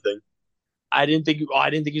wouldn't do anything. I didn't think he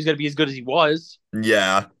was gonna be as good as he was.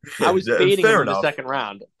 Yeah, I was fading him fair in the enough. second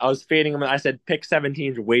round. I was fading him, and I said pick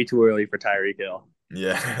 17 is way too early for Tyreek Hill.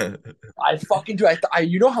 Yeah, I fucking do.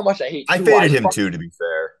 You know how much I hate I Tua. faded him too. To be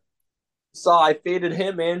fair, I faded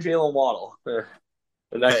him and Jalen Waddle.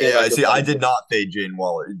 In that game, yeah. I See, I decided did not fade Jalen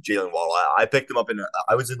Waller. Jalen Waddle. I picked him up in.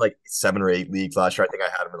 I was in like 7 or 8 leagues last year. I think I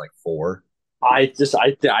had him in like 4. I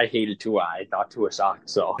hated Tua. I thought Tua sucked.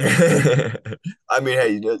 So I mean,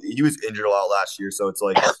 hey, he was injured a lot last year, so it's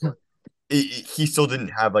like he still didn't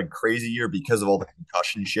have like crazy year because of all the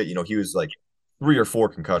concussion shit. He was like 3 or 4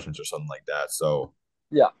 concussions or something like that. So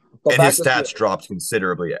yeah. But and back his to stats dropped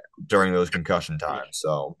considerably during those concussion times.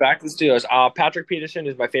 So back to the Steelers. Patrick Peterson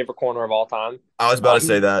is my favorite corner of all time. I was about to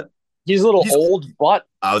say that He's a little he's. old, but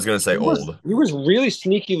I was gonna say old. he was really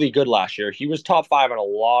sneakily good last year. He was top 5 on a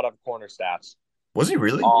lot of corner stats. Was he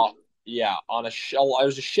really? Yeah, on a shell. I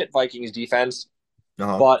was a shit Vikings defense,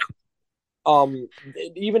 Uh-huh. but um,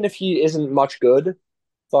 even if he isn't much good,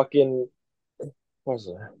 fucking what was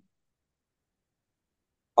it?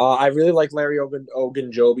 I really like Larry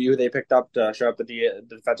Ogunjobi, who they picked up to show up the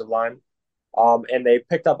defensive line. And they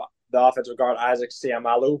picked up the offensive guard Isaac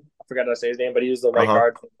Seamalu. I forgot to say his name, but he was the right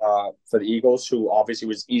Uh-huh. guard for the Eagles, who obviously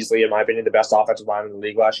was easily, in my opinion, the best offensive line in the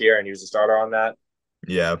league last year, and he was a starter on that.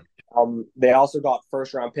 Yeah. They also got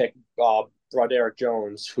first round pick Broderick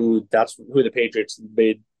Jones, who the Patriots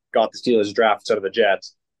they got the Steelers draft instead of the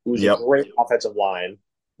Jets, who's a Yep. great offensive line,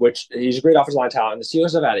 which he's a great offensive line talent. And the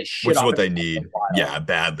Steelers have had a shit Which is what offensive they line need. for a while. Yeah,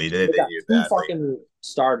 badly. They They got need it two badly. fucking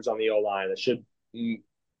starters on the O line that should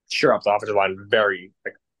sure up the offensive line very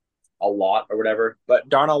like a lot or whatever. But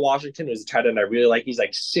Darnell Washington is a tight end I really like. He's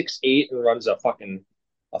like 6'8" and runs a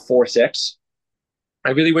 4.6. I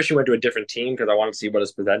really wish he went to a different team because I wanted to see what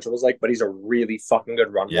his potential was like. But he's a really fucking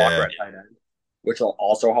good run blocker Yeah. at tight end, which will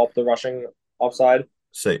also help the rushing upside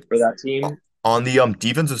Say for that team. on the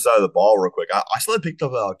defensive side of the ball, real quick. I still had picked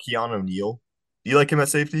up Keanu O'Neal. Do you like him at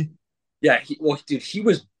safety? Yeah, dude, he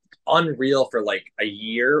was unreal for like a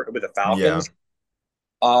year with the Falcons.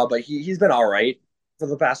 Yeah. But he's been all right for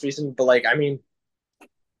the past season. But like, I mean,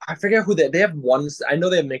 I forget who they have one. I know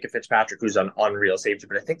they have Minka Fitzpatrick, who's an unreal safety,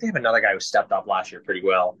 but I think they have another guy who stepped up last year pretty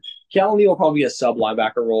well. Keanu Neal will probably be a sub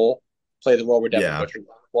linebacker role, play the role where Devin Yeah. Bush is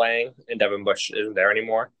playing, and Devin Bush isn't there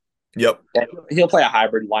anymore. Yep. And he'll play a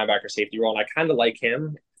hybrid linebacker safety role, and I kind of like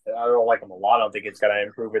him. I don't like him a lot. I don't think it's going to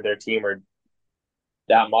improve with their team or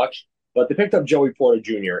that much. But they picked up Joey Porter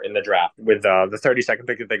Jr. in the draft with the 32nd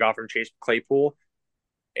pick that they got from Chase Claypool,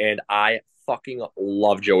 and I fucking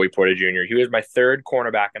love Joey Porter Jr. He was my third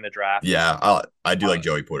cornerback in the draft. Yeah, I do like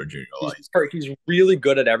Joey Porter Jr. a lot. He's really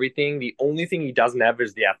good at everything. The only thing he doesn't have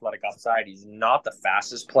is the athletic upside. He's not the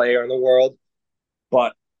fastest player in the world,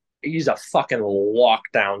 but he's a fucking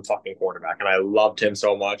lockdown fucking quarterback, and I loved him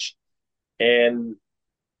so much. And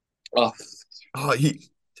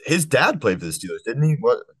His dad played for the Steelers, didn't he?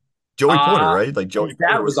 What? Joey Porter, right? Like Joey his dad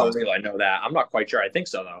Porter was was. unreal. I know that. I'm not quite sure. I think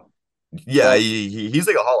so though. Yeah, Well, he's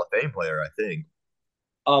like a Hall of Fame player, I think.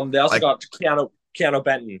 They also got Keanu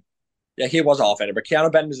Benton. Yeah, he was all offender, but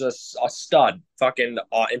Keanu Benton is a stud, fucking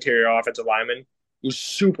interior offensive lineman who's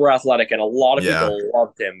super athletic, and a lot of Yeah. people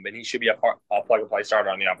loved him. And he should be a plug and play starter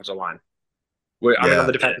on the offensive line. I mean, on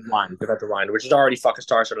the defensive line, which is already fucking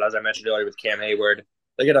star-studded, as I mentioned earlier with Cam Hayward.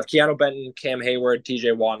 They could have Keanu Benton, Cam Hayward,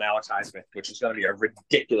 T.J. Watt, and Alex Highsmith, which is going to be a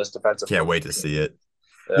ridiculous defensive. Can't wait to see it.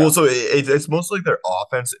 Yeah. Well, so it's mostly like their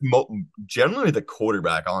offense, generally the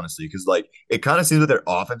quarterback, honestly, because like it kind of seems that their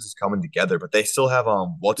offense is coming together, but they still have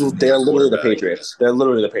They're literally the Patriots. They're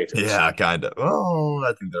literally the Patriots. Yeah, kind of. Oh,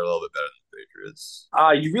 I think they're a little bit better than the Patriots.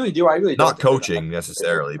 You really do. I really not don't coaching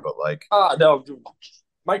necessarily, but like no.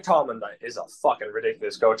 Mike Tomlin is a fucking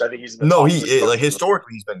ridiculous coach. I think he's in the No, top he three like coaches,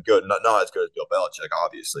 historically he's been good. Not as good as Bill Belichick,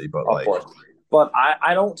 obviously, but of like course. But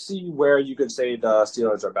I don't see where you could say the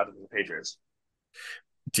Steelers are better than the Patriots.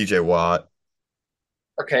 TJ Watt.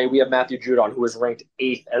 Okay, we have Matthew Judon, who was ranked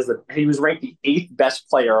he was ranked the eighth best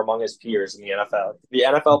player among his peers in the NFL. The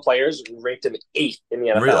NFL players ranked him eighth in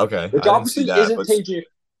the Really? NFL, Okay, which I didn't see obviously that, isn't but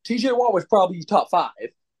TJ Watt was probably top five,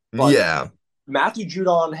 but yeah, Matthew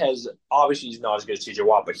Judon has obviously he's not as good as TJ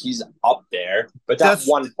Watt, but he's up there. But that that's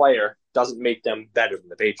one player doesn't make them better than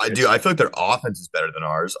the I do. Patriots. I feel like their offense is better than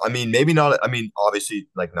ours. I mean, maybe not. I mean, obviously,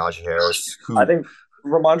 like Najee Harris, I who think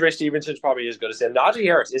Ramondre Stevenson's probably as good as him. Najee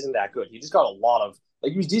Harris isn't that good. He just got a lot of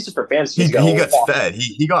he was decent for fantasy. He got he a gets lot. fed.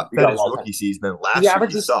 He got He fed got a his lot of time. rookie season, and He last year he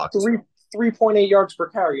averages sucked. 3.8 yards per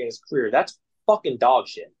carry in his career. That's fucking dog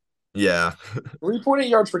shit. Yeah, 3.8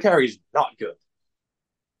 yards per carry is not good.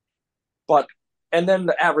 But and then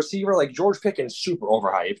at receiver, like George Pickens, super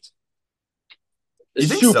overhyped. you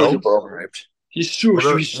think Super so? duper overhyped. He's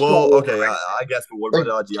super. He's so Well, okay, overhyped. I guess. But what Like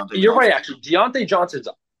about Deontay you're right, Johnson? actually. Deontay Johnson's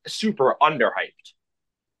super underhyped.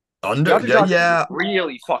 Under? Deontay Johnson's Yeah,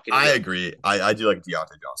 really fucking I good. agree. I do like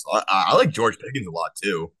Deontay Johnson. I like George Pickens a lot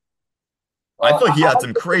too. I feel like he I had like some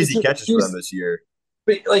Pickens crazy too, but catches for them this year.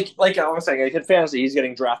 like I was saying, like in fantasy, he's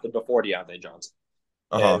getting drafted before Deontay Johnson,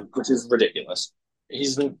 Uh huh. and which is ridiculous.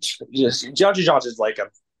 He's just Deontay Johnson's like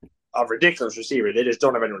a ridiculous receiver. They just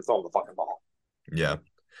don't have anyone throwing the fucking ball. Yeah,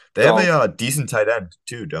 they have So a decent tight end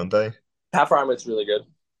too, don't they? Pat Fryman's really good. I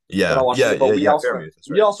Yeah, don't watch yeah, it, but yeah, yeah. Fairmouth, that's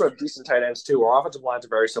we right. also have decent tight ends too. Our offensive lines are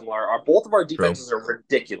very similar. Both of our True. defenses are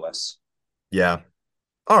ridiculous. Yeah.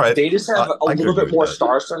 All right. They just have a I could little agree bit with more that.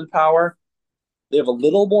 star-studded power. They have a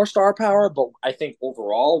little more star power, but I think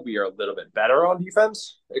overall we are a little bit better on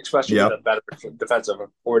defense, especially with Yeah. a better defensive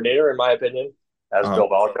coordinator, in my opinion, as Uh huh. Bill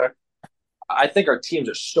Belichick. I think our teams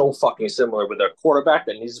are so fucking similar with a quarterback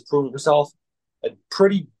that needs to prove himself. A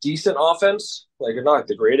pretty decent offense, like not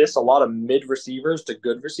the greatest. A lot of mid receivers to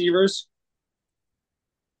good receivers,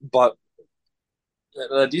 but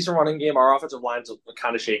a decent running game. Our offensive line's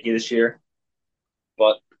kind of shaky this year,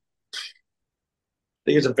 but I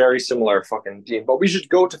think it's a very similar fucking team. But we should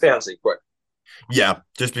go to fantasy quick. Yeah.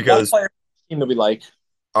 Just One because. player team that we like.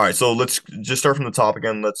 All right. So let's just start from the top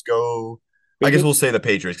again. Let's go. I guess we'll Patriots. say the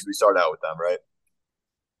Patriots because we started out with them, right?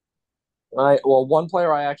 Well, one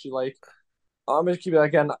player I actually like. I'm gonna keep it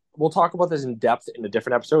again. We'll talk about this in depth in a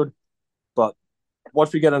different episode. But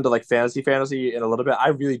once we get into like fantasy in a little bit, I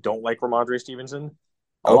really don't like Ramondre Stevenson.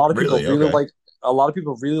 A Oh, lot of people really? really Okay.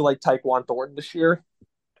 like Tyquan Thornton this year,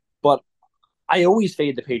 but I always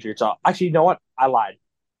fade the Patriots off. Actually, you know what? I lied.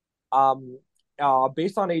 Um,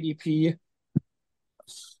 based on ADP,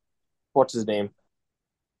 what's his name?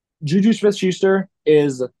 Juju Smith-Schuster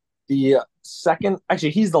is the second.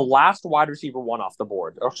 Actually, he's the last wide receiver one off the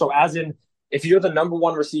board. So, as in, if you're the number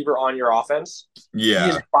one receiver on your offense, he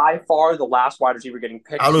is Yeah. by far the last wide receiver getting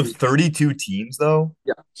picked. Out of 32 teams, though.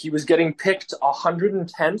 Yeah, he was getting picked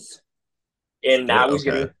 110th, and What?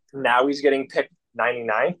 Okay. now he's getting picked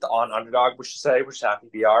 99th on Underdog, which is happy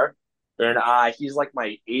PR. And he's like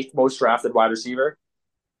my eighth most drafted wide receiver.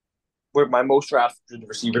 Where my most drafted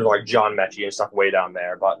receivers are like John Mechie and stuff way down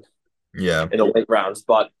there, but Yeah. in the late rounds.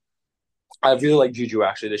 But I really like Juju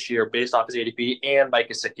actually this year based off his ADP and Mike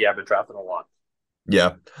Gesicki. I've been drafting a lot.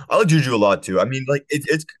 Yeah. I like Juju a lot too. I mean, like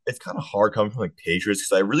it's kind of hard coming from like Patriots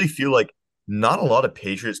because I really feel like not a lot of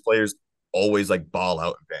Patriots players always like ball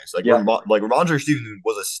out in fantasy. Yeah, Like Ramondre Stevenson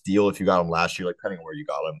was a steal if you got him last year, like depending on where you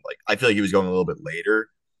got him. Like I feel like he was going a little bit later.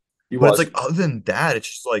 he But it's was. like other than that, it's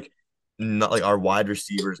just like not like our wide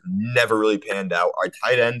receivers never really panned out. Our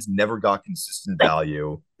tight ends never got consistent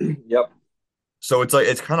value. Yep, So it's like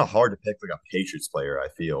it's kind of hard to pick like a Patriots player, I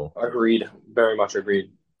feel. agreed. Very much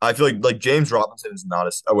agreed. I feel like James Robinson is not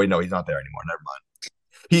a oh wait, no, he's not there anymore. Never mind.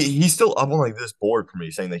 He's still up on like this board for me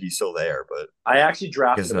saying that he's still there, but I actually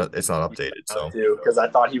drafted him it's not updated. So too because I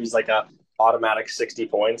thought he was like a automatic 60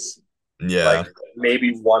 points. yeah. Like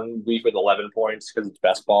maybe 1 week with 11 points because it's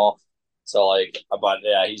best ball. So like, but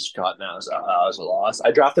yeah, he's cut now. So that was a loss.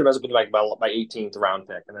 I drafted him as like my 18th round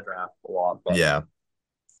pick in the draft a lot. But Yeah.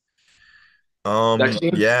 next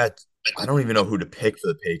team, Yeah, I don't even know who to pick for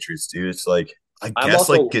the Patriots, dude. It's like I I'm guess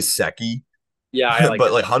like also Gesicki, yeah, I like but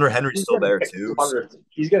this. like Hunter Henry's He's still getting there picked too. 200th.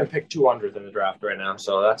 He's getting picked 200th in the draft right now.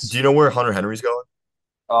 So Do that's you know where Hunter Henry's going?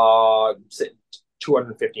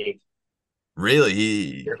 215th. Really?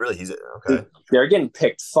 He's okay. They're getting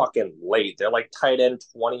picked fucking late. They're like tight end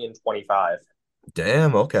 20 and 25.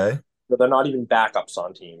 Damn, okay. But they're not even backups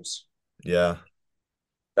on teams. Yeah.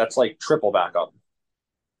 That's like triple backup.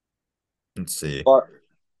 Let's see. But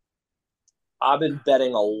I've been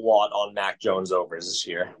betting a lot on Mac Jones overs this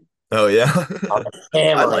year. Oh yeah, I'm I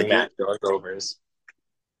hammering like it. Mac Jones overs.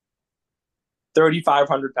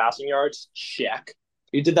 3,500 passing yards, check.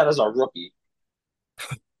 He did that as a rookie.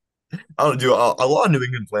 I don't do a lot of New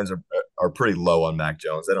England fans are pretty low on Mac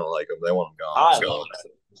Jones. They don't like him. They want him gone. I love So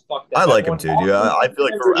him. Fuck I them. like him Everyone, too, all dude. New I England feel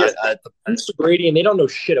like fans are just used to Brady, and they don't know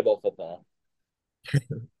shit about football.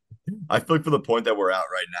 I feel like for the point that we're at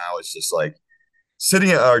right now, it's just like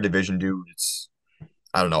sitting at our division, dude. It's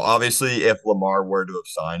I don't know. Obviously, if Lamar were to have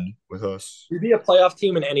signed with us, You'd be a playoff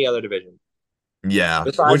team in any other division yeah,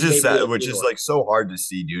 which besides is maybe the sad, AFC which is North. like so hard to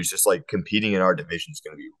see, dude. It's just like competing in our division is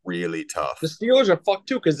going to be really The tough. Steelers are fucked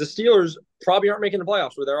too because the Steelers probably aren't making the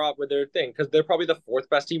playoffs with their thing because they're probably the fourth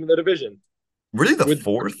best team in the division. Really, the With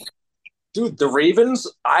fourth? dude, the Ravens,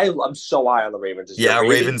 I'm so high on the Ravens this year. Yeah,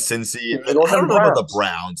 Ravens, Ravens, Cincy. New England I don't and know about the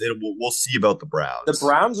Browns. Browns. We'll see about the The Browns.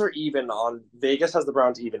 Browns are even on Vegas has the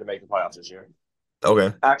Browns even to make the playoffs this year.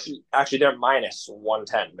 Okay, Actually, they're minus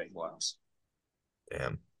 110 to make the playoffs.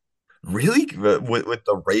 damn. Really, with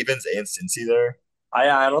the Ravens and Cincy there?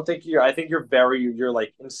 I don't think you're. I think you're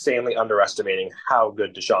like insanely underestimating how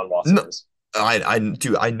good Deshaun Watson No, is.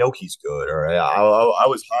 dude, I know he's good. All right, I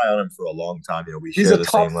was high on him for a long time. You know, we He's share a the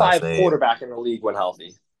top same last five name. quarterback in the league when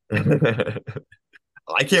healthy.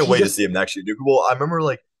 I can't He wait to just see him next year, dude. Well, I remember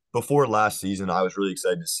like before last season, I was really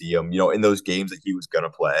excited to see him. You know, in those games that he was gonna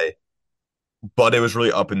play, but it was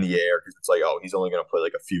really up in the air because it's like, oh, he's only gonna play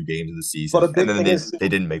like a few games of the But season, a and big then thing is they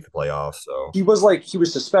didn't make the playoffs. So he was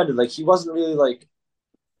suspended. Like he wasn't really like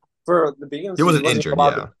for the beginning of the he season, wasn't injured.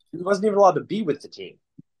 Yeah, he wasn't even allowed to be with the team.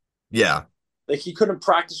 yeah. Like he couldn't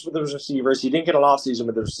practice with his receivers. He didn't get an off season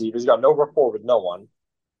with the receivers. He got no rapport with no one.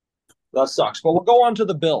 That sucks. But we'll go on to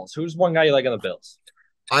the Bills. Who's one guy you like on the Bills?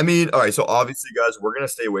 I mean, all right. So obviously, guys, we're gonna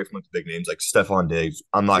stay away from like the big names like Stephon Diggs.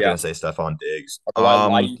 I'm not Yeah. gonna say Stephon Diggs.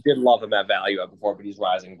 Although I did love him at value before, but he's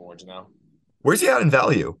rising boards now. Where's he at in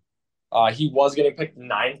value? He was getting picked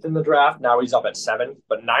ninth in the draft. Now he's up at seventh.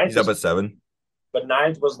 He's up at 7. But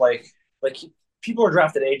ninth was like people were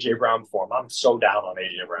drafting AJ Brown before him. I'm so down on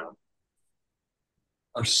AJ Brown.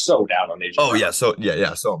 I'm so down on AJ Oh Brown. yeah, so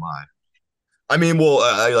yeah, so am I. I mean, well,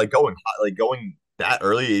 going that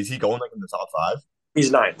early. Is he going like in the top 5?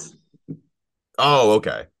 He's ninth. Oh,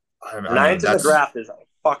 okay. I mean, Ninth in the that's draft is a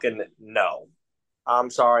fucking no. I'm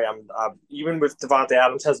sorry. I'm even with Devontae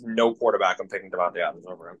Adams has no quarterback. I'm picking Devontae Adams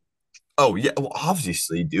over him. oh yeah. Well,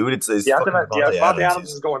 obviously, dude, it's fucking Devontae Devontae Adams. Adams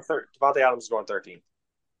He's is going third. Devontae Adams is going 13.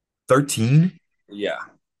 13. Yeah.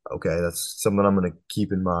 Okay, that's something I'm gonna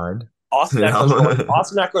keep in mind. Austin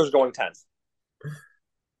Eckler's going 10th.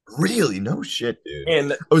 Really, no shit, dude.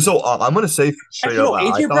 And Oh, so I'm gonna say straight actually up, no, I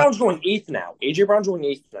AJ thought, Brown's going eighth now. AJ Brown's going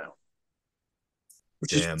eighth now,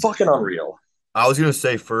 which is damn. fucking unreal. I was gonna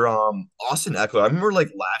say for Austin Eckler. I remember like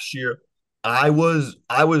last year,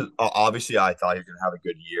 obviously I thought he was gonna have a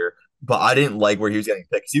good year, but I didn't like where he was getting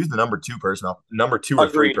picked because he was the number two or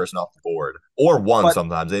three Agreed. person off the board, or one But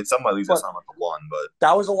sometimes. And some might lose but this time at the one, but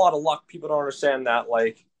that was a lot of luck. People don't understand that.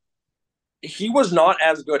 Like he was not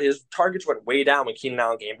as good. His targets went way down when Keenan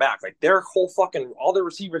Allen came back. Like their whole fucking all their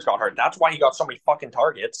receivers got hurt. That's why he got so many fucking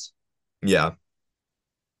targets. yeah.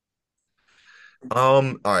 All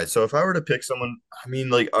right. So if I were to pick someone, I mean,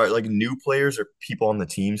 like, are like new players or people on the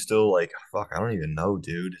team still like, fuck, I don't even know,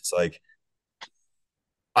 dude. It's like,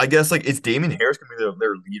 I guess like, is Damon Harris gonna be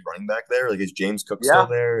their lead running back there? Like, is James Cook still Yeah,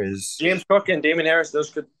 there? Is James Cook and Damon Harris. Those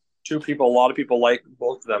could two people. A lot of people like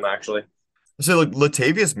both of them actually. so like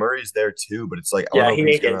Latavius Murray's there too, but it's like I don't Yeah, know he if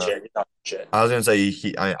he's ain't getting gonna. shit. He's not getting shit. I was gonna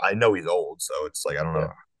say I know he's old, so it's like I don't Yeah.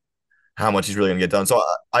 know how much he's really gonna get done. So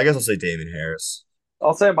I guess I'll say Damon Harris.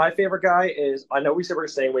 I'll say my favorite guy is I know we said we're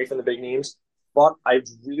staying away from the big names, but I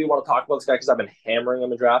really want to talk about this guy because I've been hammering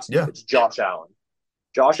him in drafts. Yeah, It's Josh Allen.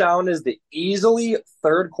 Josh Allen is the easily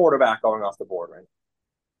third quarterback going off the board right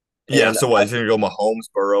now. yeah. And So what? He's gonna go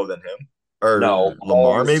Mahomes, Burrow, then him, or no,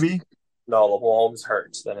 Lamar Mahomes, maybe? no, Mahomes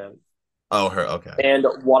hurts than him. Oh, her. Okay. And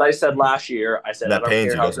what I said last year, I said I That don't pains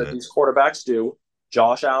care you, how doesn't good it? these quarterbacks do.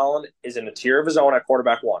 Josh Allen is in a tier of his own at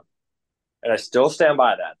quarterback one, and I still stand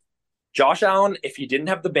by that. Josh Allen, if he didn't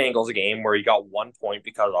have the Bengals game where he got 1 point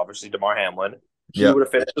because obviously DeMar Hamlin, he Yep. would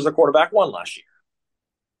have finished as a quarterback one last year.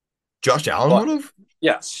 Josh Allen But would have.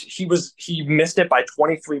 yes, he missed it by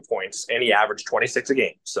 23 points and he averaged 26 a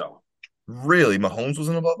game. So Really, Mahomes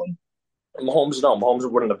wasn't above him.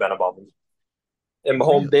 Mahomes wouldn't have been above him. And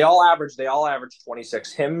Mahomes, Really? they all average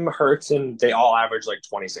 26. Him, Hurts, and they all average like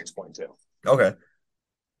 26.2. Okay.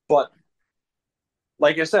 But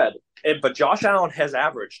like I said, but Josh Allen has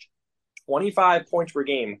averaged 25 points per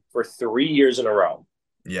game for 3 years in a row.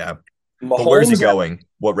 Yeah. But where's he Mahomes, going?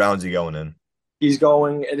 What round's he going in? He's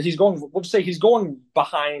going. We'll just say he's going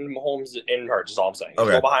behind Mahomes and Hurts. Is all I'm saying. He's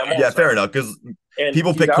Okay. going behind Yeah, Mahomes, fair enough. Because and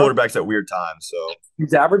people pick quarterbacks at weird times. So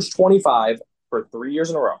he's averaged 25 for 3 years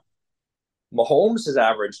in a row. Mahomes has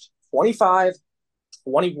averaged 25,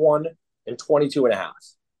 21, and 22 and a half.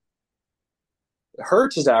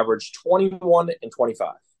 Hurts has averaged 21 and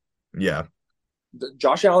 25. yeah,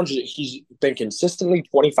 Josh Allen, he's been consistently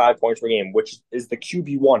 25 points per game, which is the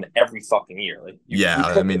QB1 every fucking year. Like yeah.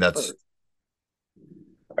 I mean, that's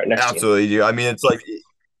right, next team. absolutely. I mean, it's like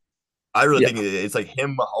I really Yeah. think it's like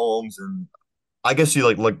him, Mahomes, and I guess you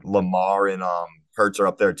like Lamar and Hurts are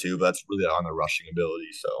up there too, but that's really on the rushing ability.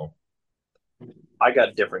 So I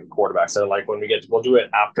got different quarterbacks. So like we'll do it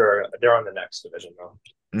after they're on the next division though.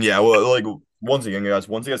 yeah, well, like once again, guys,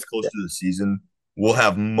 once it gets close to the season, we'll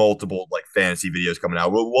have multiple like fantasy videos coming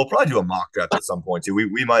out. We'll probably do a mock draft at some point too.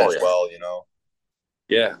 We might as well, you know.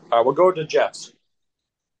 Yeah. We'll go to Jets.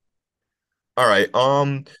 All right.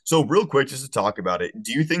 So real quick, just to talk about it,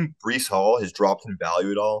 do you think Brees Hall has dropped in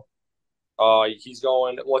value at all? He's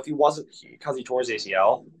going. Well, if he wasn't because he tore his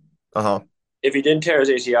ACL. Uh-huh. If he didn't tear his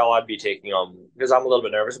ACL, I'd be taking him because I'm a little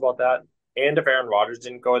bit nervous about that. And if Aaron Rodgers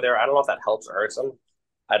didn't go there, I don't know if that helps or hurts him.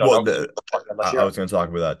 I don't Well, know. I was going to talk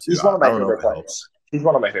about that too. He's one of I my don't know favorite if it players. helps. He's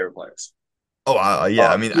one of my favorite players. Oh,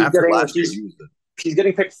 yeah. I mean, after last year, he's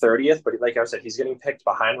getting picked 30th, but like I said, he's getting picked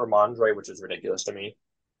behind Ramondre, which is ridiculous to me.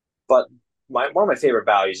 But one of my favorite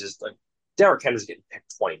values is like Derrick Henry's getting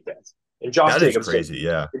picked 25th, and Josh Jacobs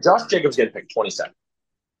getting picked 22nd.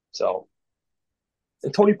 So,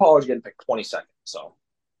 and Tony Pollard's getting picked 22nd. So,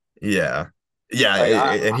 yeah,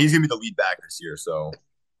 and he's gonna be the lead back this year. So,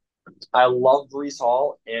 I love Brees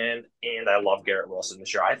Hall and I love Garrett Wilson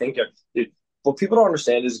this year. I think what people don't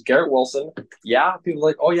understand is Garrett Wilson. Yeah, people are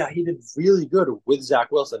like, oh yeah, he did really good with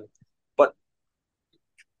Zach Wilson, but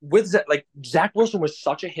Zach Wilson was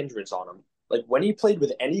such a hindrance on him. Like when he played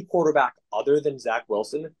with any quarterback other than Zach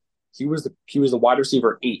Wilson, he was the wide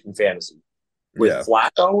receiver 8 in fantasy. With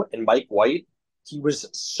Flacco and Mike White, he was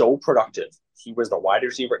so productive. He was the wide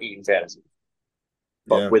receiver 8 in fantasy.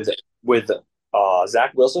 But with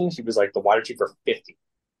Zach Wilson, he was like the wide receiver 50.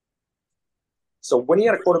 So when he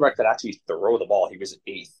had a quarterback that actually throw the ball, he was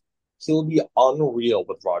 8th. He'll be unreal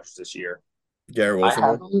with Rodgers this year. Garrett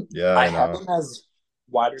Wilson. I have him as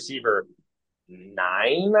wide receiver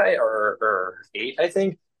 9 or 8, I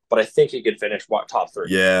think. But I think he could finish top 3.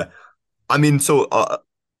 Yeah, I mean, so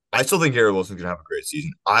I still think Garrett Wilson's gonna have a great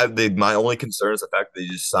season. My only concern is the fact that they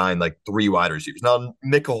just signed like 3 wide receivers. Now,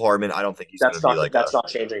 Mecole Hardman, I don't think he's gonna be like that's not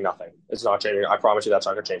changing nothing. It's not changing. I promise you, that's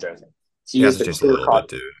not gonna change anything. He has to change a little bit,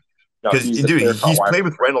 dude. Because he's played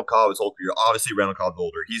with Randall Cobb his whole career. Obviously, Randall Cobb's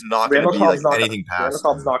older. He's not going to be like anything past. Randall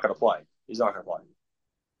Cobb's not going to play. He's not going to play.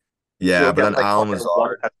 Yeah, but then Allen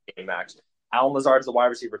Lazard. Allen Lazard's the wide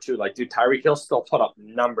receiver too. Like, dude, Tyreek Hill still put up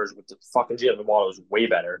numbers with the fucking Jalen Waddle was way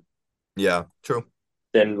better. Yeah, true.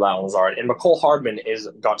 Than Allen Lazard. And Mecole Hardman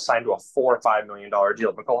got signed to a $4 or $5 million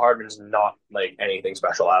deal. Mecole Hardman's not like anything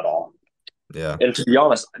special at all. Yeah. And to be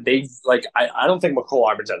honest, I don't think Mecole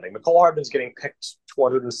Hardman's anything. Mecole Hardman's getting picked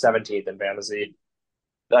 217th in fantasy.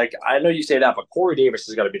 Like, I know you say that, but Corey Davis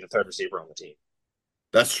is going to be the 3rd receiver on the team.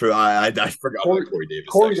 That's true. I forgot about Corey Davis.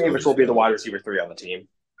 Corey Davis will be the wide receiver 3 on the team.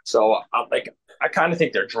 So, I kind of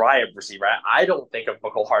think they're dry at receiver. I don't think of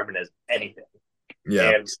Mecole Hardman as anything.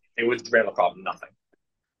 Yeah. And with Randall Cobb, nothing.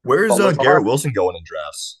 Where's Garrett Wilson going in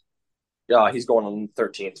drafts? Yeah, he's going on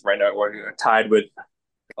 13th right now. We're tied with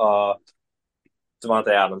Devontae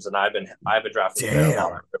Adams, and I've been drafting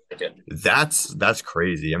him. That's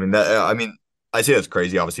crazy. I mean I say that's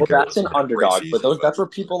crazy. Obviously, well, that's an underdog, but that's where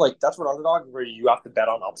people like that's what underdog where you have to bet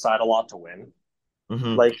on upside a lot to win.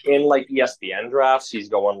 Mm-hmm. Like in ESPN drafts, he's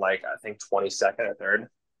going I think 22nd or 3rd.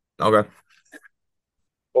 Okay.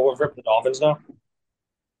 But we've ripped the Dolphins now.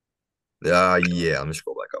 Yeah. Let me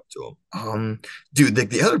scroll back up to him. Dude,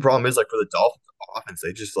 the other problem is for the Dolphins offense,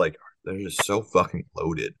 they're just so fucking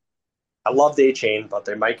loaded. I love A-Chain, but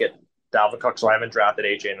they might get Dalvin Cook, so I haven't drafted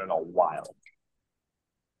A-Chain in a while.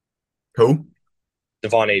 Who?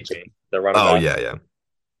 Devon A-Chain. They're running back. Yeah.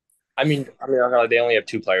 I mean, they only have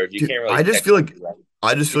 2 players. You can't really. I just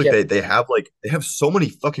feel like they have so many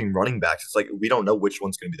fucking running backs. It's like we don't know which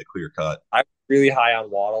one's going to be the clear cut. I'm really high on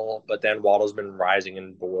Waddle, but then Waddle's been rising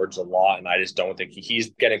in boards a lot, and I just don't think he's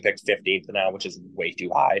getting picked 15th now, which is way too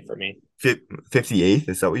high for me. 58th?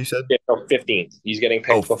 Is that what you said? Yeah, no, 15th. He's getting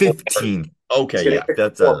picked. 15th. Okay, yeah,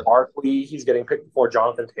 that's Barkley. He's getting picked before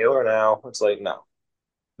Jonathan Taylor now. It's like no.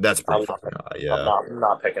 That's pretty fucking high. Yeah, I'm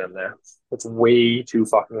not picking him there. It's way too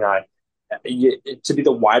fucking high. To be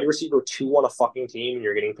the wide receiver 2 on a fucking team and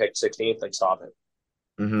you're getting picked 16th, stop it.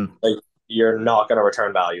 Mm-hmm. you're not going to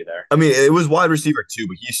return value there. I mean, it was wide receiver too,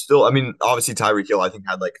 but he's still. I mean, obviously Tyreek Hill, I think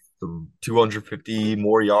had like 250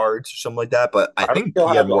 more yards or something like that. But I Tyreek think Hill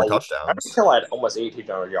he had had more touchdowns. almost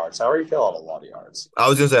 1,800 yards. Tyreek Hill had a lot of yards. I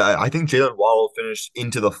was gonna say I think Jalen Waddle finished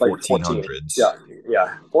into the Like 14. 1400s. Yeah,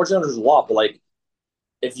 yeah. 1,400 is a lot, but like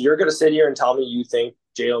if you're going to sit here and tell me you think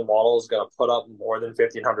Jalen Waddle is going to put up more than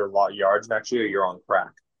 1,500 yards next year, you're on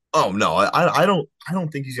crack. Oh no, I don't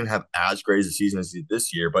think he's gonna have as great a season as he did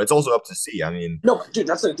this year, but it's also up to see. I mean, No, dude,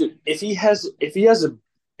 that's like, dude. If he has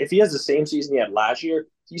the same season he had last year,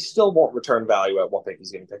 he still won't return value at what pick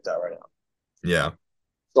he's getting picked at right now. yeah,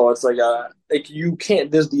 So it's like you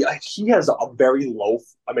can't. There's the he has a very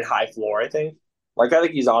high floor. I think. Like I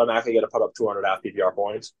think he's automatically going to put up 200 half PPR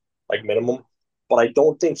points, like minimum. But I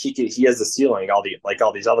don't think he has the ceiling all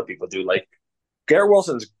these other people do. Like Garrett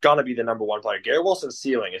Wilson's gonna be the number one player. Garrett Wilson's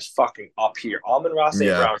ceiling is fucking up here. Amon-Ra St.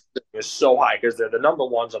 yeah. Brown is so high because they're the number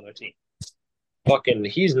ones on their team. Fucking,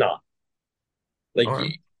 he's not. Like, All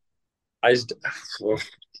right. I just,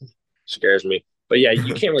 scares me. But yeah,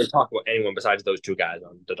 you can't really talk about anyone besides those two guys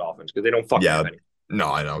on the Dolphins because they don't fucking Yeah, have any.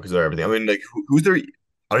 no, I know because they're everything. I mean, like who's their? I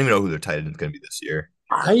don't even know who their tight end is going to be this year.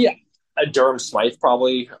 Durham Smythe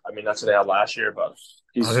probably. I mean, that's what they had last year, but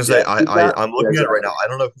I was gonna say I'm looking at it right now. I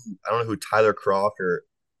don't know who Tyler Croft or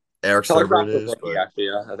Eric Serbert is, but actually,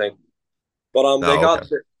 yeah, I think. But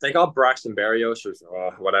okay. they got Braxton Berrios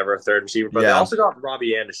or whatever third receiver, but they also got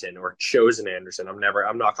Robbie Anderson or Chosen Anderson. I'm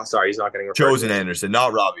not sorry, he's not getting referred Chosen to Anderson,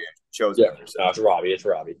 not Robbie Anderson. Chosen Anderson. No, it's Robbie. It's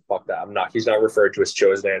Robbie. Fuck that. He's not referred to as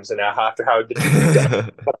Chosen Anderson now after how the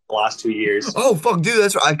the last 2 years. Oh fuck, dude,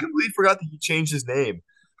 that's right. I completely forgot that he changed his name.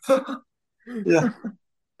 Yeah,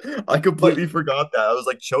 I completely forgot that. I was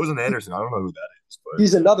like Chosen Anderson. I don't know who that is, but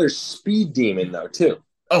he's another speed demon though too.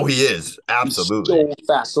 oh, he is absolutely He's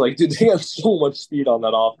so fast. So like, dude, they have so much speed on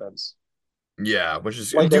that offense. yeah. Which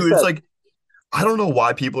is Like dude, I it's said, like I don't know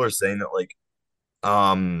why people are saying that like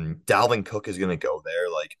Dalvin Cook is gonna go there.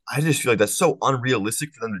 Like I just feel like that's so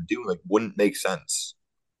unrealistic for them to do. Like wouldn't make sense.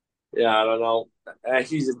 yeah, I don't know.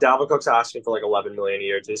 He's Dalvin Cook's asking for like 11 million a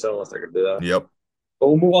year too, so unless they're gonna do that. Yep. But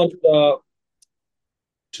we'll move on to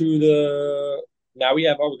the now we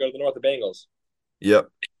go to the North, the Bengals. Yep.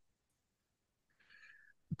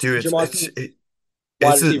 Dude, Jamar wide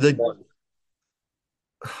it's receiver the one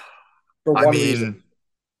for I one reason.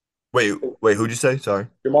 mean wait, who'd you say? Sorry.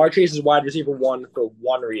 Jamar Chase is wide receiver one for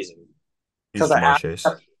one reason. He's Because Jamar Chase.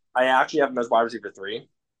 I actually have him as wide receiver three,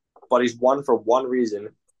 but he's one for one reason.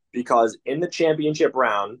 Because in the championship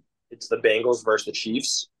round, it's the Bengals versus the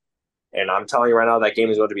Chiefs. And I'm telling you right now, that game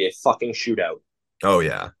is going to be a fucking shootout. Oh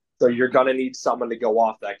yeah. So you're going to need someone to go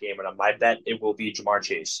off that game. And on my bet, it will be Jamar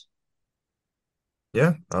Chase.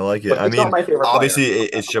 Yeah, I like it. But I it's not mean, my favorite obviously player.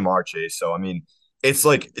 it's Jamar Chase, so I mean, it's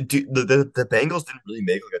like dude, the Bengals didn't really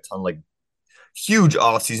make like a ton of like huge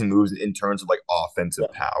offseason moves in terms of like offensive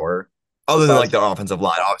Yeah. power, other than like Besides, the offensive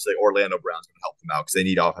line. Obviously, Orlando Brown's going to help them out because they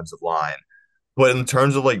need offensive line. But in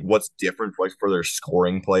terms of like what's different like for their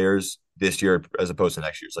scoring players this year as opposed to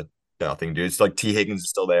next year, it's like nothing, dude. It's like T Higgins is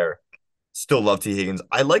still there. Still love T Higgins.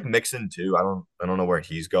 I like Mixon too. I don't know where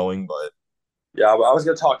he's going, but yeah, I was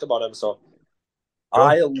going to talk about him. So go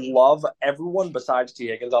ahead. I love everyone besides T.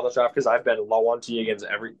 Higgins on the draft because I've been low on T. Higgins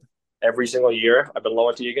every single year. I've been low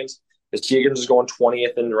on T. Higgins because T. Higgins is going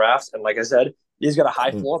 20th in drafts. And like I said, he's got a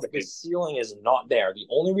high floor, but his ceiling is not there. The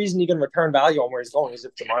only reason he can return value on where he's going is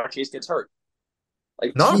if Jamar Chase gets hurt.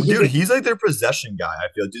 Like No, T. dude, Higgins, he's like their possession guy. I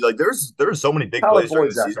feel, dude. Like there's so many big Tyler plays during the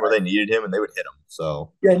Boyd's that season guy. where they needed him and they would hit him.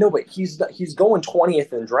 So Yeah, no, but he's going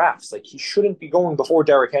 20th in drafts. Like he shouldn't be going before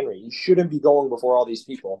Derrick Henry. He shouldn't be going before all these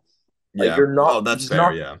people. Like yeah. Oh, that's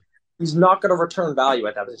fair. Yeah. He's not going to return value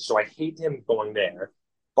at that position. So I hate him going there.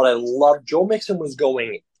 But I love Joe Mixon was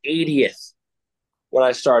going 80th when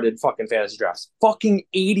I started fucking fantasy drafts. Fucking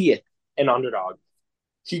 80th in underdog.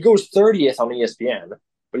 He goes 30th on ESPN,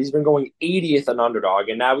 but he's been going 80th in underdog,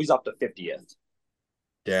 and now he's up to 50th.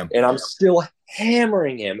 Damn. And I'm still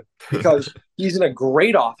hammering him because he's in a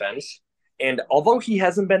great offense. And although he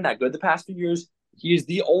hasn't been that good the past few years, he is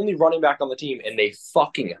the only running back on the team, and they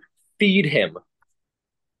fucking feed him.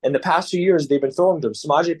 In the past 2 years, they've been throwing to him.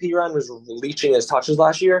 Samaje Perine was leeching his touches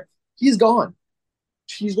last year. He's gone.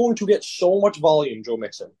 He's going to get so much volume, Joe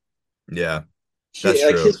Mixon. Yeah, that's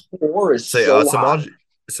Like true. his floor is Say so high.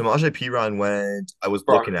 Samaje Perine went. I was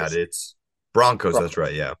looking at Broncos. it. Broncos. That's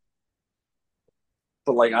right. Yeah.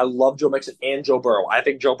 But like, I love Joe Mixon and Joe Burrow. I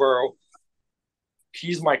think Joe Burrow,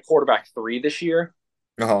 he's my quarterback 3 this year.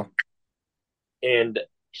 Uh-huh. And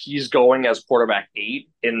he's going as quarterback 8,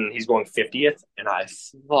 and he's going 50th, and I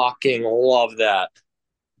fucking love that.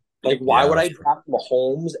 Like, why would I draft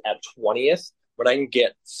Mahomes at 20th when I can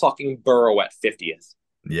get fucking Burrow at 50th.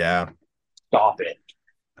 Yeah, Stop it.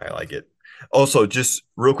 I like it. Also, just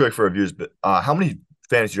real quick for reviews, but how many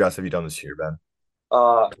fantasy drafts have you done this year, Ben?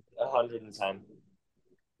 110.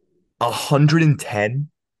 110?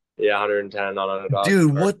 Yeah, 110 on underdog.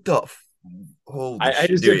 Dude, what the holy I shit,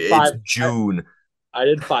 just dude, did it's five. June. I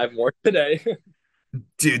did 5 more today.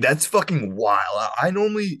 Dude, that's fucking wild. I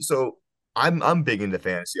normally I'm big into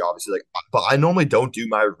fantasy, obviously, like, but I normally don't do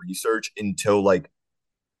my research until like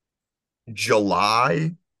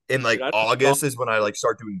July, and Dude, like I don't August is when I like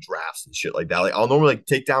start doing drafts and shit like that. Like I'll normally like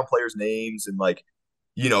take down players' names and like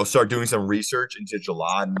start doing some research into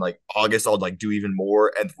July, and like August I'll like do even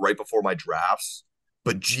more and right before my drafts.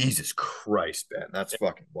 But Jesus Christ, man, that's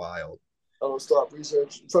fucking wild. I don't stop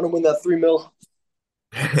research. I'm trying to win that 3 mil.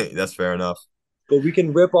 That's fair enough. But we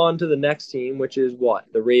can rip on to the next team, which is what?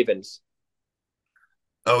 The Ravens.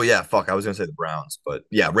 Oh yeah, fuck. I was gonna say the Browns, but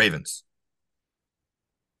yeah, Ravens.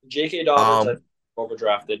 J.K. Dobbins, I Um,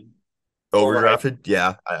 overdrafted. Overhyped. overdrafted.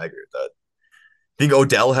 Yeah, I agree with that. Think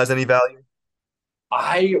Odell has any value?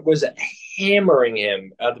 I was hammering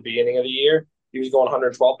him at the beginning of the year. He was going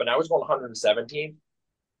 112, but now he's going 117.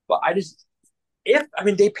 But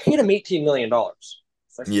they paid him $18 million.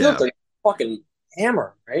 So I feel Yeah. like a fucking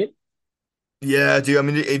hammer, right? Yeah, dude. I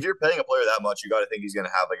mean, if you're paying a player that much, you got to think he's going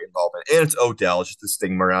to have like involvement. And it's Odell, it's just the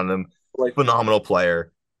stigma around him. Like Phenomenal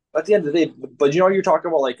player. at the end of the day, but you're talking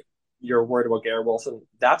about like you're worried about Garrett Wilson.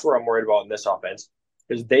 That's where I'm worried about in this offense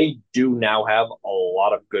because they do now have a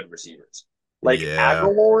lot of good receivers. Like Yeah.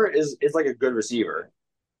 Aguilar is like a good receiver.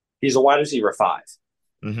 He's a wide receiver 5.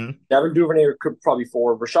 Mm-hmm. Devin Duvernay could probably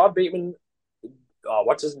 4. Rashad Bateman,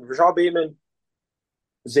 Rashad Bateman,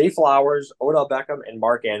 Zay Flowers, Odell Beckham, and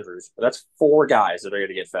Mark Andrews. That's 4 guys that are going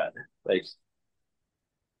to get fed. Like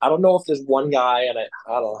I don't know if there's one guy, and I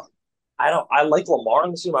don't know. I like Lamar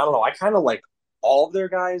on the team. I don't know. I kind of like all of their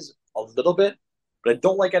guys a little bit, but I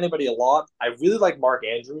don't like anybody a lot. I really like Mark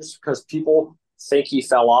Andrews because people think he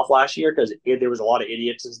fell off last year because there was a lot of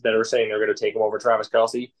idiots that are saying they're going to take him over Travis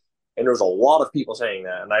Kelce. And there was a lot of people saying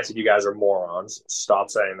that. And I said, you guys are morons. Stop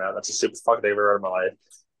saying that. That's the stupidest fuck they've ever heard in my life.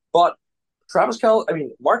 But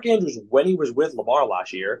Mark Andrews, when he was with Lamar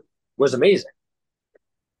last year, was amazing.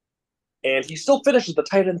 And he still finishes the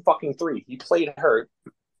tight end fucking 3. He played hurt.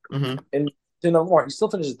 Mm-hmm. And to know more, he still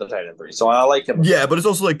finishes the tight end 3. So I like him. Yeah, but it's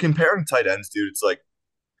also like comparing tight ends, dude. It's like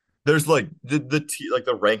there's like like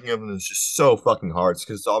the ranking of them is just so fucking hard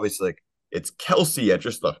because it's obviously like it's Kelsey at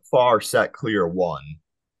just the far set clear one.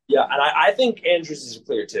 Yeah, and I think Andrews is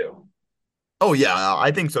clear too. Oh yeah,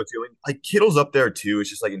 I think so too. Like Kittle's up there too. It's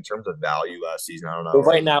just like in terms of value last season, I don't know. But Like,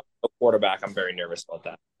 right now, the quarterback, I'm very nervous about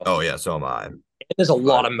that. oh yeah, so am I. And there's a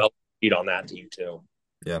lot But of milk feed on that team too.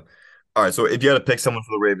 yeah. All right. So if you had to pick someone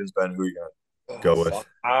for the Ravens, Ben, who are you gonna go with? Fuck.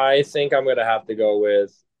 I think I'm gonna have to go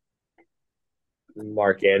with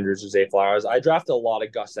Mark Andrews or Zay Flowers. I drafted a lot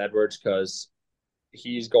of Gus Edwards because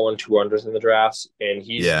he's going 200th in the drafts and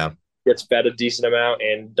he's Yeah. gets fed a decent amount.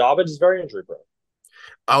 And Dobbins is very injury prone.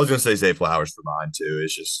 I was gonna say Zay Flowers for mine too.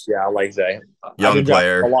 It's just Yeah, I like Zay. I've young been drafting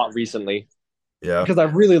a player. lot recently Yeah. because I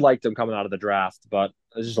really liked him coming out of the draft, but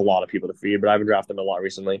there's just a lot of people to feed. But I've been drafting him a lot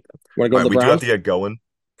recently. Want to go All to right, the we do have Browns? to get going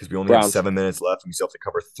because we only have Browns. 7 minutes left, and we still have to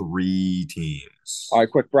cover 3 teams. All right,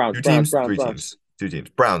 quick. Browns. Two Browns. teams, Browns. three Browns. teams, 2 teams.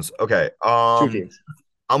 Browns. Okay. 2 teams.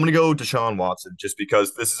 I'm gonna go Deshaun Watson just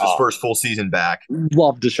because this is his first full season back.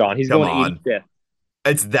 Love Deshaun. He's Come going on. 85th.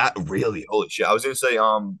 It's that really holy shit. I was gonna say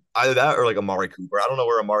either that or like Amari Cooper. I don't know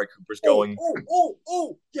where Amari Cooper's going.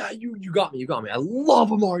 Yeah, you got me. You got me. I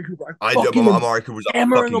love Amari Cooper. Amari Cooper's a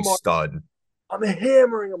fucking Amari. stud. I'm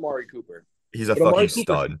hammering Amari Cooper. He's a But Amari fucking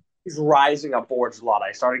Cooper, stud. he's rising up boards a lot.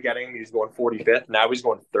 I started getting him. He's going 45th. Now he's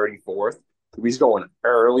going 34th. He's going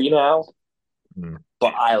early now.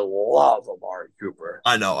 But I love Amari Cooper.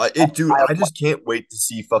 I know. Dude, I just can't wait to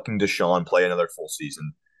see fucking Deshaun play another full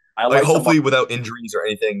season. Like hopefully without injuries or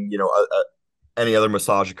anything, any other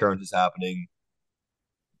massage occurrences happening.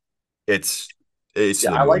 It's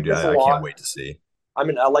I like this a I lot. can't wait to see. I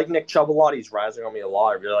mean, I like Nick Chubb a lot. He's rising on me a lot.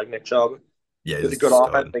 I really like Nick Chubb. Yeah, He's a good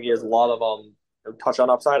offense. I think he has a lot of touchdown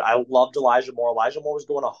upside. I loved Elijah Moore. Elijah Moore was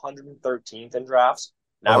going 113th in drafts.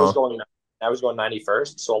 Now he's going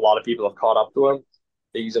 91st. So a lot of people have caught up to him. I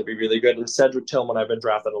think he's going to be really good. And Cedric Tillman, I've been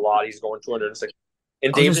drafted a lot. He's going 206.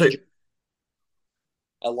 And David,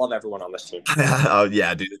 I love everyone on this team. Oh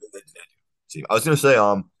yeah, dude. I was gonna say,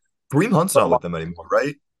 Kareem Hunt's not with them anymore,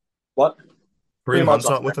 right? What? Kareem Hunt's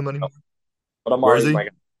not with them anymore. But Amari's my guy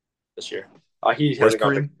this year. He hasn't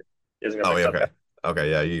got Kareem? Oh, yeah, okay.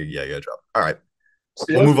 Okay, yeah, you gotta drop. All right.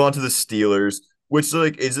 We'll move on to the Steelers, which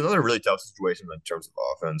is another really tough situation in terms of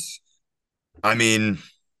offense. I mean,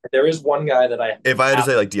 There is one guy that If I had to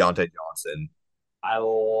say like Deontay Johnson, I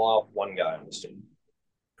love one guy on this team.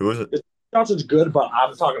 who is it? Johnson's good, but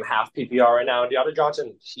I'm talking half PPR right now. DeAndre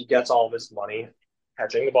Johnson, he gets all of his money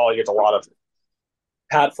catching the ball. He gets a lot of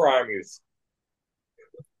Pat Fryermuth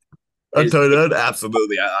A is tight end?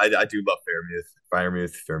 Absolutely. I do love Pat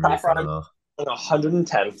Fairmuth. I don't Fryermuth know.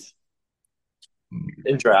 110th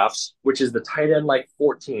in drafts, which is the tight end like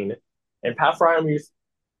 14. And Pat Fryermuth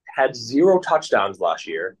had 0 touchdowns last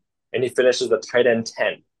year, and he finishes the tight end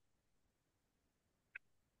 10.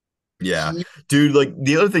 Yeah, He, dude. Like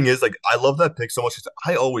the other thing is, like, I love that pick so much because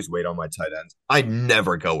I always wait on my tight ends. I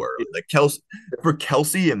never go early. Like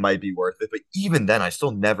Kelsey, it might be worth it, but even then, I still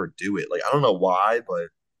never do it. Like I don't know why, but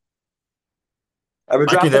I've been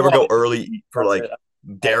I can drafting a never lot go of early for like all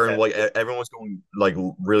Darren. hit. Like everyone's going like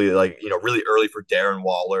really like really early for Darren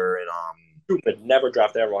Waller and Stupid. Never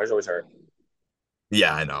draft everyone. He's always hurt.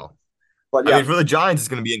 yeah, I know. But I yeah, mean, for the Giants, it's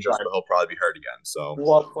going to be interesting, Prime. but he'll probably be hurt again. So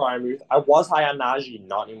Love Fryermuth. I was high on Najee,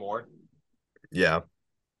 not anymore. yeah,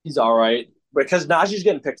 He's all right because Najee's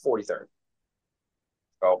getting picked 43rd.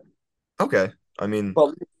 So, okay. I mean,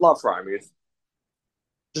 but love Fryermuth.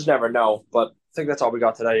 Just never know. But I think that's all we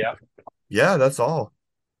got today. Yeah. yeah, that's all.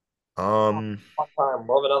 Oh, fun time.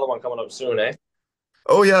 We'll have another one coming up soon, eh?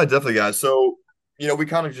 Oh yeah, definitely, guys. So we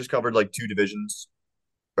kind of just covered like two divisions,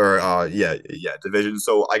 or yeah, divisions.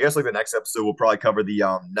 So I guess like the next episode we'll probably cover the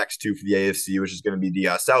next two for the AFC, which is going to be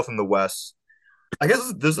the South and the West. I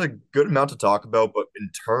guess there's a good amount to talk about, but in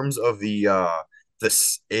terms of the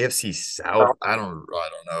this AFC South, I don't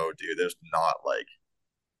know, dude. There's not like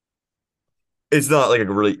it's not like a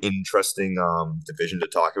really interesting division to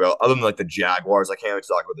talk about. Other than like the Jaguars, I can't wait to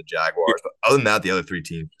talk about the Jaguars. But other than that, the other three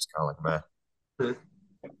teams just kind of like meh.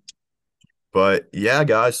 But yeah,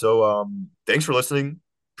 guys. So thanks for listening.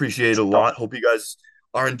 Appreciate it a lot. Hope you guys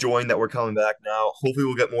are enjoying that we're coming back now. Hopefully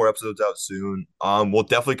we'll get more episodes out soon. We'll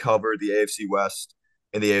definitely cover the AFC West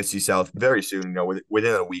and the AFC South very soon,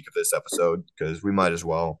 within a week of this episode, because we might as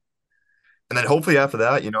well. And then hopefully after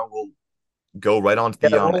that, we'll go right on to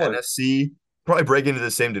Get the it rolling. NFC, probably break into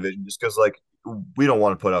the same division just because like we don't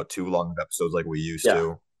want to put out too long of episodes like we used Yeah.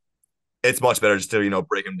 to. It's much better just to,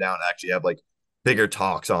 break them down, actually have like bigger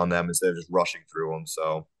talks on them instead of just rushing through them.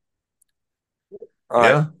 So All right.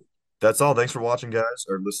 yeah, that's all. Thanks for watching, guys,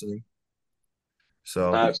 or listening.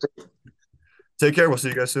 So Uh, take care. We'll see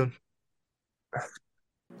you guys soon.